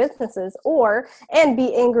do in my businesses, and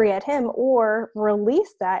be angry at him, or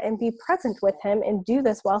release that and be present with him and do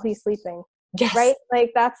this while he's sleeping. Yes. Right?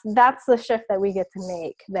 Like that's the shift that we get to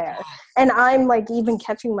make there. And I'm like even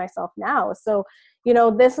catching myself now. So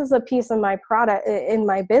this is a piece of my product in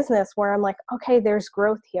my business where I'm like, okay, there's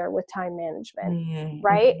growth here with time management,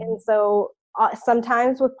 right? And so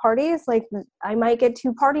sometimes with parties, like I might get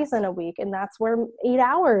 2 parties in a week, and that's where 8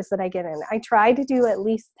 hours that I get in. I try to do at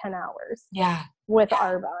least 10 hours with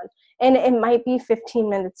Arbonne. And it might be 15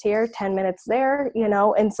 minutes here, 10 minutes there,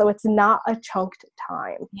 and so it's not a chunked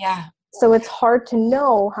time. Yeah. So it's hard to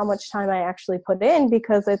know how much time I actually put in,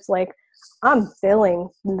 because it's like I'm filling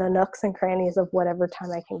the nooks and crannies of whatever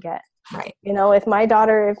time I can get. Right. You know, if my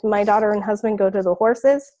daughter and husband go to the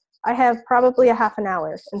horses, I have probably a half an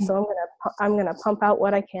hour. And so I'm going to pump out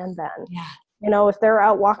what I can then. Yeah. You know, if they're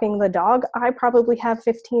out walking the dog, I probably have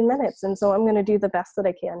 15 minutes. And so I'm going to do the best that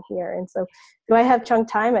I can here. And so do I have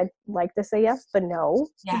chunk time? I'd like to say yes, but no.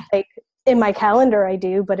 Yeah. Like in my calendar, I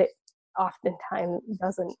do, but it oftentimes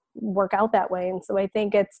doesn't work out that way. And so I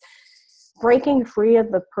think it's breaking free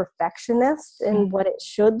of the perfectionist and what it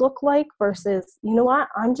should look like versus, you know what,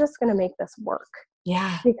 I'm just going to make this work.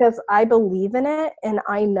 Yeah. Because I believe in it and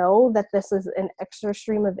I know that this is an extra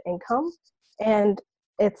stream of income and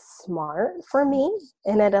it's smart for me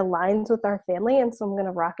and it aligns with our family. And so I'm going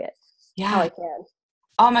to rock it how I can.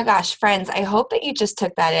 Oh my gosh, friends, I hope that you just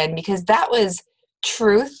took that in, because that was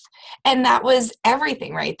truth and that was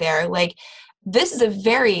everything right there. Like, this is a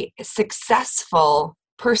very successful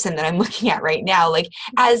person that I'm looking at right now, like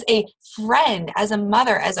as a friend, as a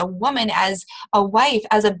mother, as a woman, as a wife,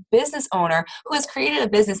 as a business owner who has created a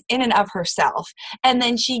business in and of herself. And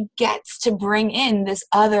then she gets to bring in this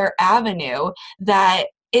other avenue that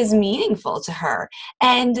is meaningful to her.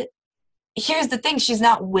 And here's the thing, she's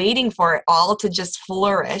not waiting for it all to just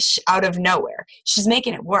flourish out of nowhere. She's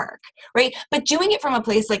making it work, right? But doing it from a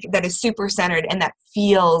place like that is super centered and that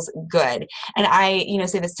feels good. And I,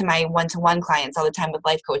 say this to my one-to-one clients all the time with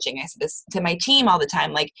life coaching. I say this to my team all the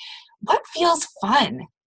time, like, what feels fun?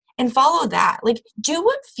 And follow that. Like, do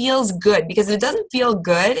what feels good, because if it doesn't feel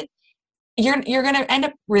good, you're going to end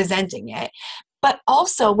up resenting it. But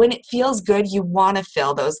also when it feels good, you want to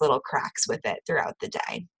fill those little cracks with it throughout the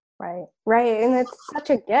day. Right. And it's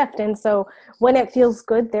such a gift. And so when it feels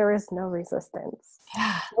good, there is no resistance.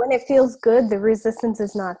 Yeah. When it feels good, the resistance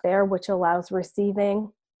is not there, which allows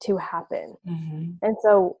receiving to happen. Mm-hmm. And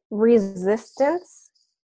so resistance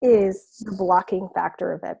is the blocking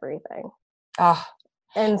factor of everything. Oh,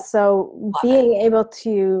 and so being able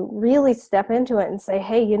to really step into it and say,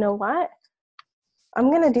 hey, you know what?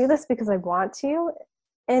 I'm going to do this because I want to.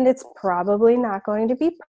 And it's probably not going to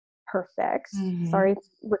be perfect. Mm-hmm. Sorry,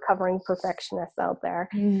 recovering perfectionists out there.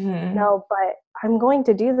 Mm-hmm. No, but I'm going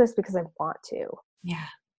to do this because I want to. Yeah.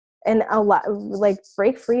 And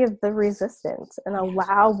break free of the resistance and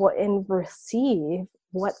allow and receive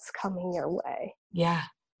what's coming your way. Yeah.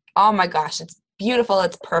 Oh my gosh, it's beautiful.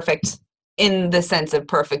 It's perfect in the sense of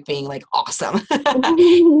perfect being like awesome.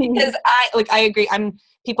 Because I agree.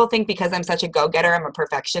 People think because I'm such a go-getter, I'm a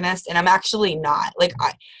perfectionist, and I'm actually not. Like,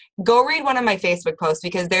 go read one of my Facebook posts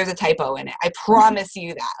because there's a typo in it. I promise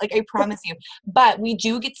you that. Like, I promise you. But we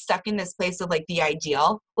do get stuck in this place of like the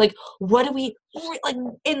ideal. Like, what do we, like,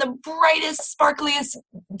 in the brightest, sparkliest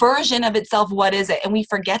version of itself, what is it? And we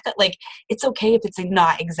forget that, like, it's okay if it's like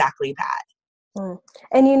not exactly that.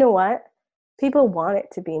 And you know what? People want it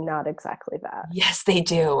to be not exactly that. Yes, they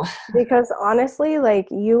do. Because honestly, like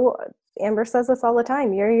Amber says this all the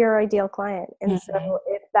time, you're your ideal client. And so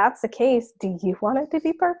if that's the case, do you want it to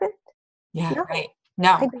be perfect? Yeah, no, right.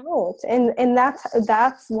 No, I don't. And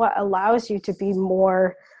that's what allows you to be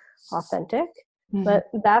more authentic, but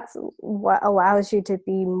that's what allows you to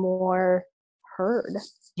be more heard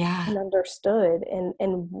and understood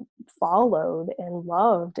and followed and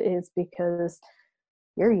loved, is because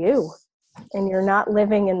you're you and you're not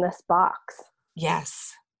living in this box.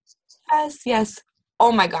 Yes.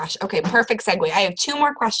 Oh my gosh. Okay, perfect segue. I have 2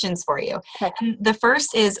 more questions for you. Okay. And the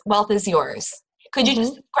first is, Wealth is Yours. Could you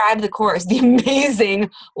just describe the course, the amazing,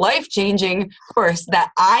 life-changing course that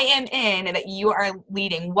I am in and that you are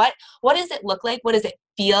leading? What does it look like? What does it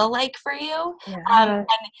feel like for you? And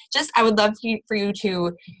just, I would love for you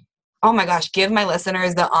to, oh my gosh, give my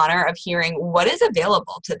listeners the honor of hearing what is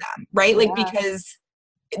available to them, right? Like, because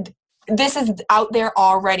this is out there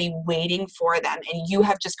already waiting for them, and you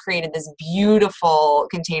have just created this beautiful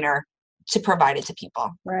container to provide it to people.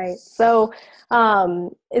 Right. So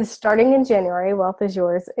it's starting in January. Wealth is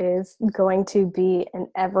Yours is going to be an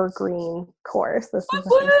evergreen course. This is the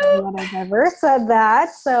first time that I've ever said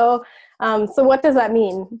that. So what does that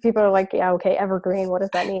mean? People are like, yeah, okay, evergreen. What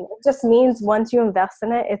does that mean? It just means once you invest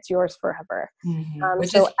in it, it's yours forever.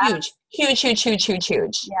 Which is huge.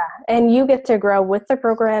 Yeah. And you get to grow with the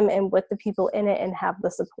program and with the people in it and have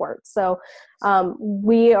the support. So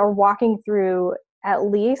we are walking through at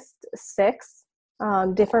least 6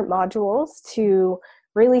 different modules to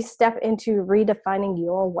really step into redefining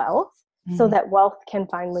your wealth so that wealth can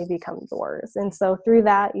finally become yours. And so through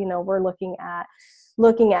that, we're looking at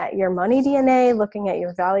your money DNA, looking at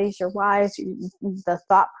your values, your whys, the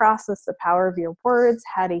thought process, the power of your words,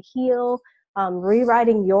 how to heal,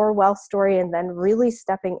 rewriting your wealth story, and then really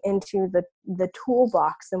stepping into the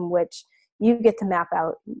toolbox in which you get to map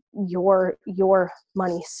out your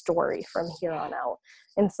money story from here on out.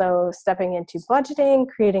 And so stepping into budgeting,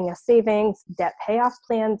 creating a savings, debt payoff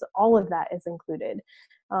plans, all of that is included.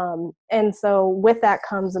 And so with that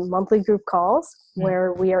comes monthly group calls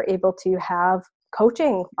where we are able to have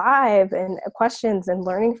coaching live and questions and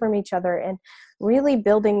learning from each other and really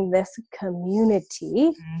building this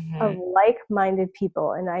community of like-minded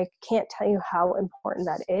people. And I can't tell you how important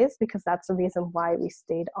that is, because that's the reason why we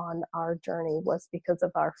stayed on our journey, was because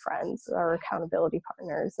of our friends, our accountability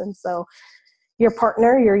partners. And so your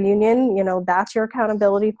partner, your union, that's your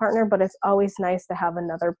accountability partner, but it's always nice to have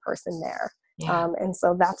another person there. Yeah. And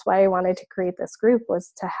so that's why I wanted to create this group,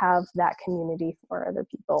 was to have that community for other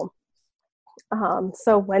people.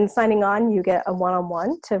 So when signing on, you get a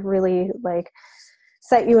one-on-one to really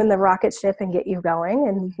set you in the rocket ship and get you going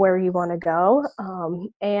and where you want to go.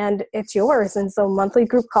 And it's yours. And so monthly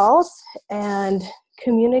group calls and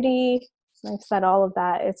community, I've said all of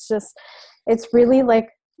that. It's really like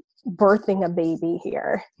birthing a baby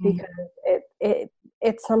here, because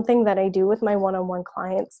it's something that I do with my one-on-one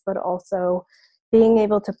clients, but also being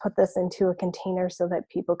able to put this into a container so that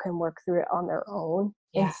people can work through it on their own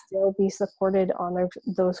and still be supported on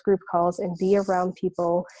those group calls and be around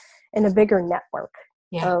people in a bigger network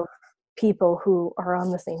of people who are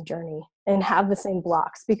on the same journey and have the same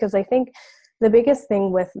blocks. Because I think the biggest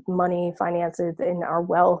thing with money, finances, and our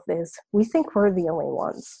wealth is we think we're the only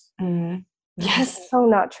ones. Yes. It's so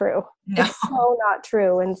not true. No. It's so not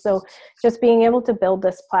true. And so just being able to build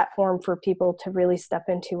this platform for people to really step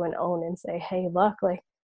into and own and say, hey, look,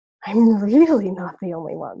 I'm really not the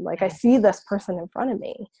only one. I see this person in front of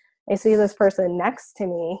me. I see this person next to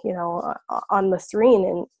me, on the screen,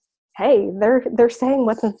 and hey, they're saying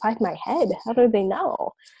what's inside my head. How do they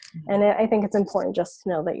know? And I think it's important just to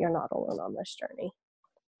know that you're not alone on this journey.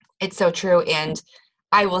 It's so true. And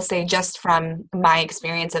I will say, just from my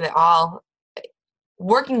experience of it all,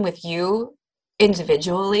 working with you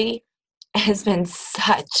individually has been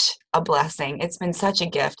such a blessing. It's been such a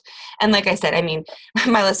gift. And like I said, I mean,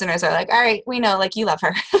 my listeners are like, all right, we know, you love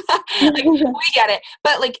her. We get it.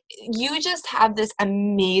 But you just have this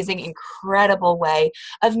amazing, incredible way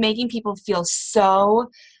of making people feel so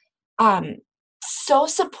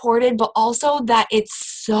supported, but also that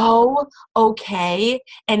it's so okay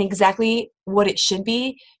and exactly what it should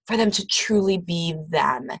be for them to truly be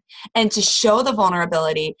them, and to show the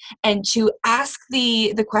vulnerability and to ask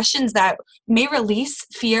the questions that may release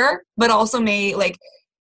fear, but also may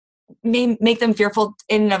make them fearful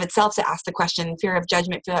in and of itself to ask the question, fear of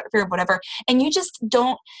judgment, fear of whatever. And you just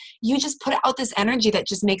put out this energy that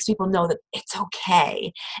just makes people know that it's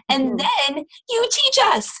okay. And then you teach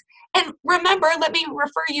us. And remember, let me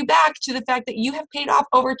refer you back to the fact that you have paid off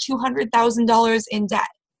over $200,000 in debt.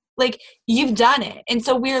 You've done it. And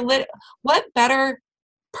so what better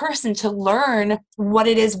person to learn what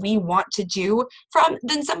it is we want to do from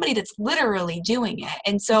than somebody that's literally doing it.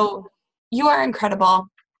 And so you are incredible.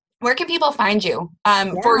 Where can people find you?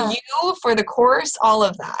 For you, for the course, all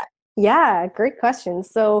of that? Yeah, great question.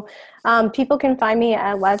 So people can find me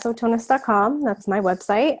at lizaotonis.com. That's my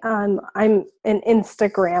website. I'm an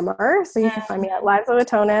Instagrammer, so you can find me at Liza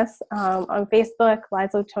Otonis. On Facebook,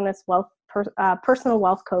 Liza Otonis Personal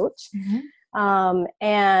Wealth Coach.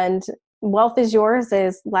 And Wealth is Yours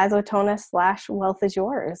is Liza Otonis /Wealth is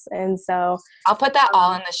Yours. And so I'll put that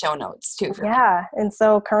all in the show notes too. And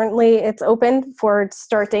so currently it's open for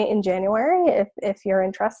start date in January if you're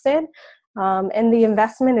interested. And the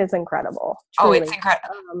investment is incredible. Truly. Oh, it's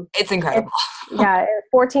incredible. It's incredible.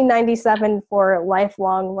 $14.97 for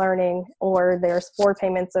lifelong learning, or there's 4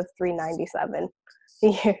 payments of $397.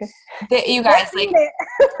 You guys,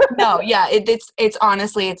 it's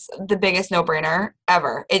honestly, it's the biggest no-brainer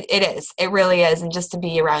ever. It is. It really is. And just to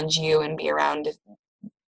be around you and be around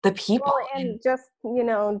the people. Well, and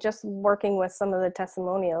just working with some of the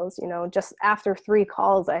testimonials, just after 3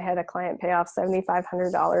 calls, I had a client pay off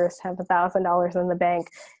 $7,500, have $1,000 in the bank,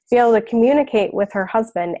 be able to communicate with her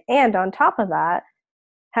husband, and on top of that,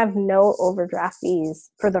 have no overdraft fees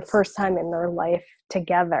for the first time in their life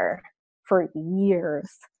together for years.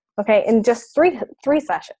 Okay. And just three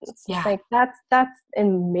sessions. Yeah. That's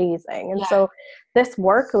amazing. And so this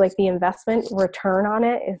work, the investment return on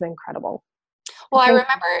it is incredible. Well,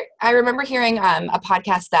 I remember hearing a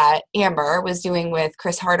podcast that Amber was doing with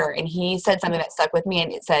Chris Harder, and he said something that stuck with me,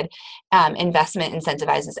 and it said, investment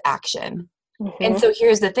incentivizes action. And so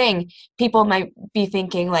here's the thing. People might be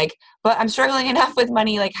thinking but I'm struggling enough with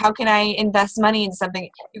money. How can I invest money in something?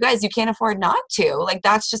 You guys, you can't afford not to.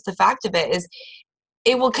 That's just the fact of it is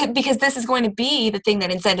it will, because this is going to be the thing that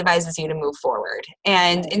incentivizes you to move forward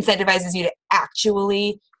and incentivizes you to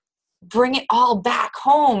actually bring it all back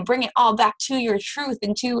home, bring it all back to your truth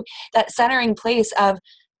and to that centering place of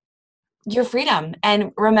your freedom,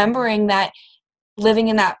 and remembering that living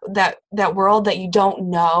in that world that you don't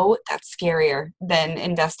know, that's scarier than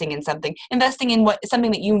investing in something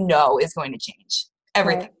something that you know is going to change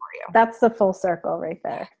everything for you. That's the full circle right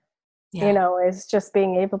there. Is just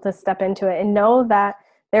being able to step into it and know that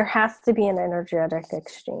there has to be an energetic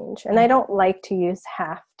exchange. And I don't like to use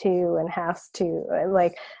have to and has to,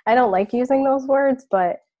 like, I don't like using those words,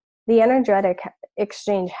 but the energetic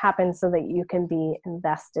exchange happens so that you can be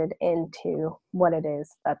invested into what it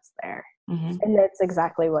is that's there. Mm-hmm. And that's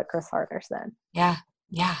exactly what Chris Harder said. Yeah.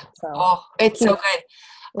 So, it's so good.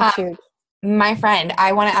 It's huge. My friend,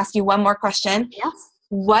 I want to ask you one more question. Yes.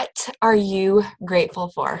 What are you grateful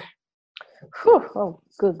for? Whew. Oh,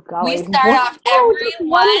 good golly. We start off every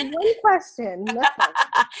one question.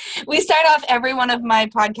 We start off every one of my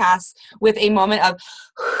podcasts with a moment of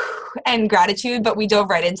and gratitude, but we dove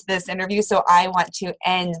right into this interview. So I want to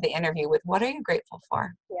end the interview with, what are you grateful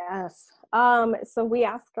for? Yes. So we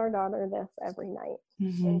ask our daughter this every night,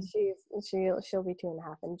 and she'll be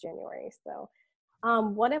 2.5 in January. So,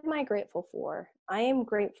 what am I grateful for? I am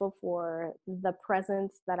grateful for the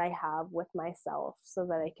presence that I have with myself so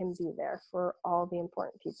that I can be there for all the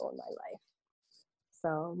important people in my life.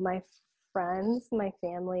 So my friends, my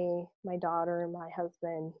family, my daughter, my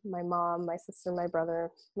husband, my mom, my sister, my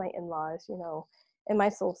brother, my in-laws, and my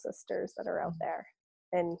soul sisters that are out there.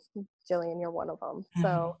 And Jillian, you're one of them.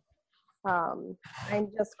 So I'm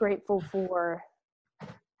just grateful for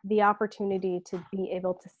the opportunity to be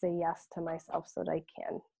able to say yes to myself so that I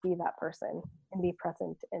can be that person and be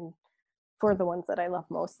present and for the ones that I love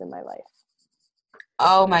most in my life.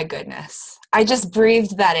 Oh my goodness. I just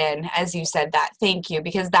breathed that in as you said that. Thank you,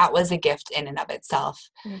 because that was a gift in and of itself.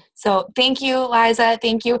 So thank you, Liza.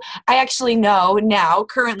 Thank you. I actually know now,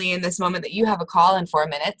 currently in this moment, that you have a call in 4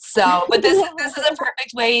 minutes. So, but this is a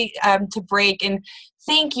perfect way to break. And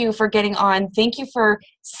thank you for getting on. Thank you for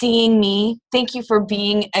seeing me. Thank you for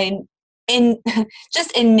being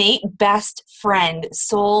just innate best friend,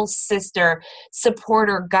 soul sister,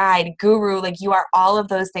 supporter, guide, guru. Like, you are all of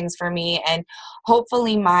those things for me. And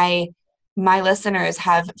hopefully my listeners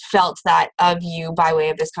have felt that of you by way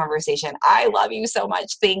of this conversation. I love you so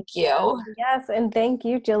much. Thank you. Yes. And thank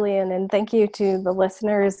you, Jillian. And thank you to the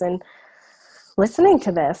listeners and listening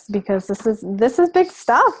to this, because this is big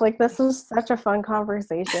stuff. Like, this is such a fun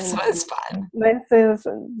conversation. This was fun.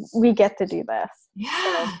 We get to do this. Yeah.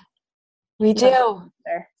 So, we do.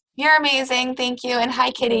 You're amazing. Thank you. And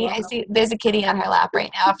hi, Kitty. I see there's a kitty on her lap right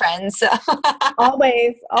now, friends. So.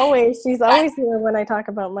 Always. She's always here when I talk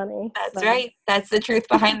about money. That's right. That's the truth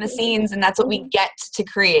behind the scenes. And that's what we get to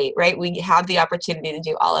create, right? We have the opportunity to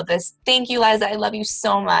do all of this. Thank you, Liza. I love you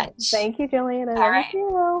so much. Thank you, Jillian. I love you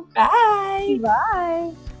too. Bye.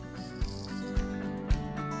 Bye.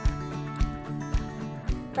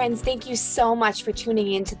 Friends, thank you so much for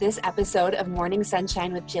tuning in to this episode of Morning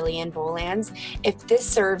Sunshine with Jillian Bolands. If this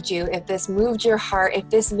served you, if this moved your heart, if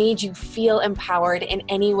this made you feel empowered in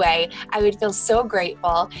any way, I would feel so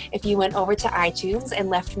grateful if you went over to iTunes and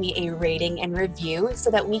left me a rating and review so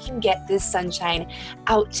that we can get this sunshine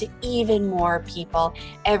out to even more people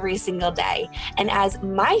every single day. And as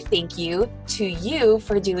my thank you to you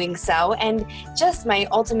for doing so, and just my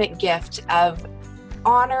ultimate gift of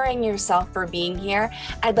honoring yourself for being here,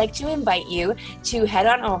 I'd like to invite you to head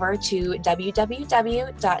on over to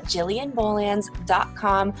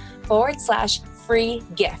www.jillianbolands.com/free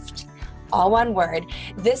gift. All one word.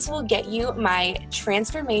 This will get you my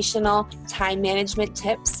transformational time management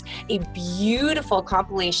tips, a beautiful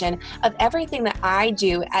compilation of everything that I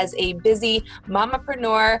do as a busy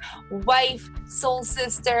mamapreneur, wife, soul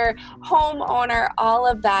sister, homeowner, all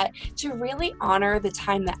of that, to really honor the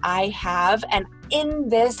time that I have. And in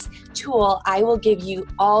this tool, I will give you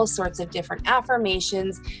all sorts of different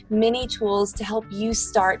affirmations, mini tools to help you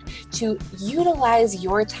start to utilize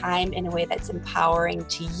your time in a way that's empowering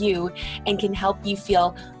to you and can help you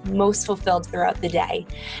feel most fulfilled throughout the day.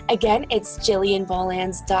 Again, it's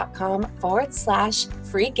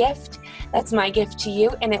jillianbolands.com/free gift. That's my gift to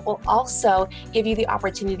you, and it will also give you the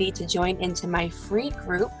opportunity to join into my free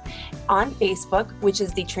group on Facebook, which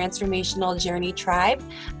is the Transformational Journey Tribe.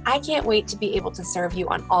 I can't wait to be able to serve you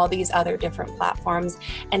on all these other different platforms.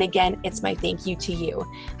 And again, it's my thank you to you.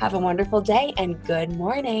 Have a wonderful day and good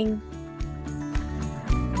morning.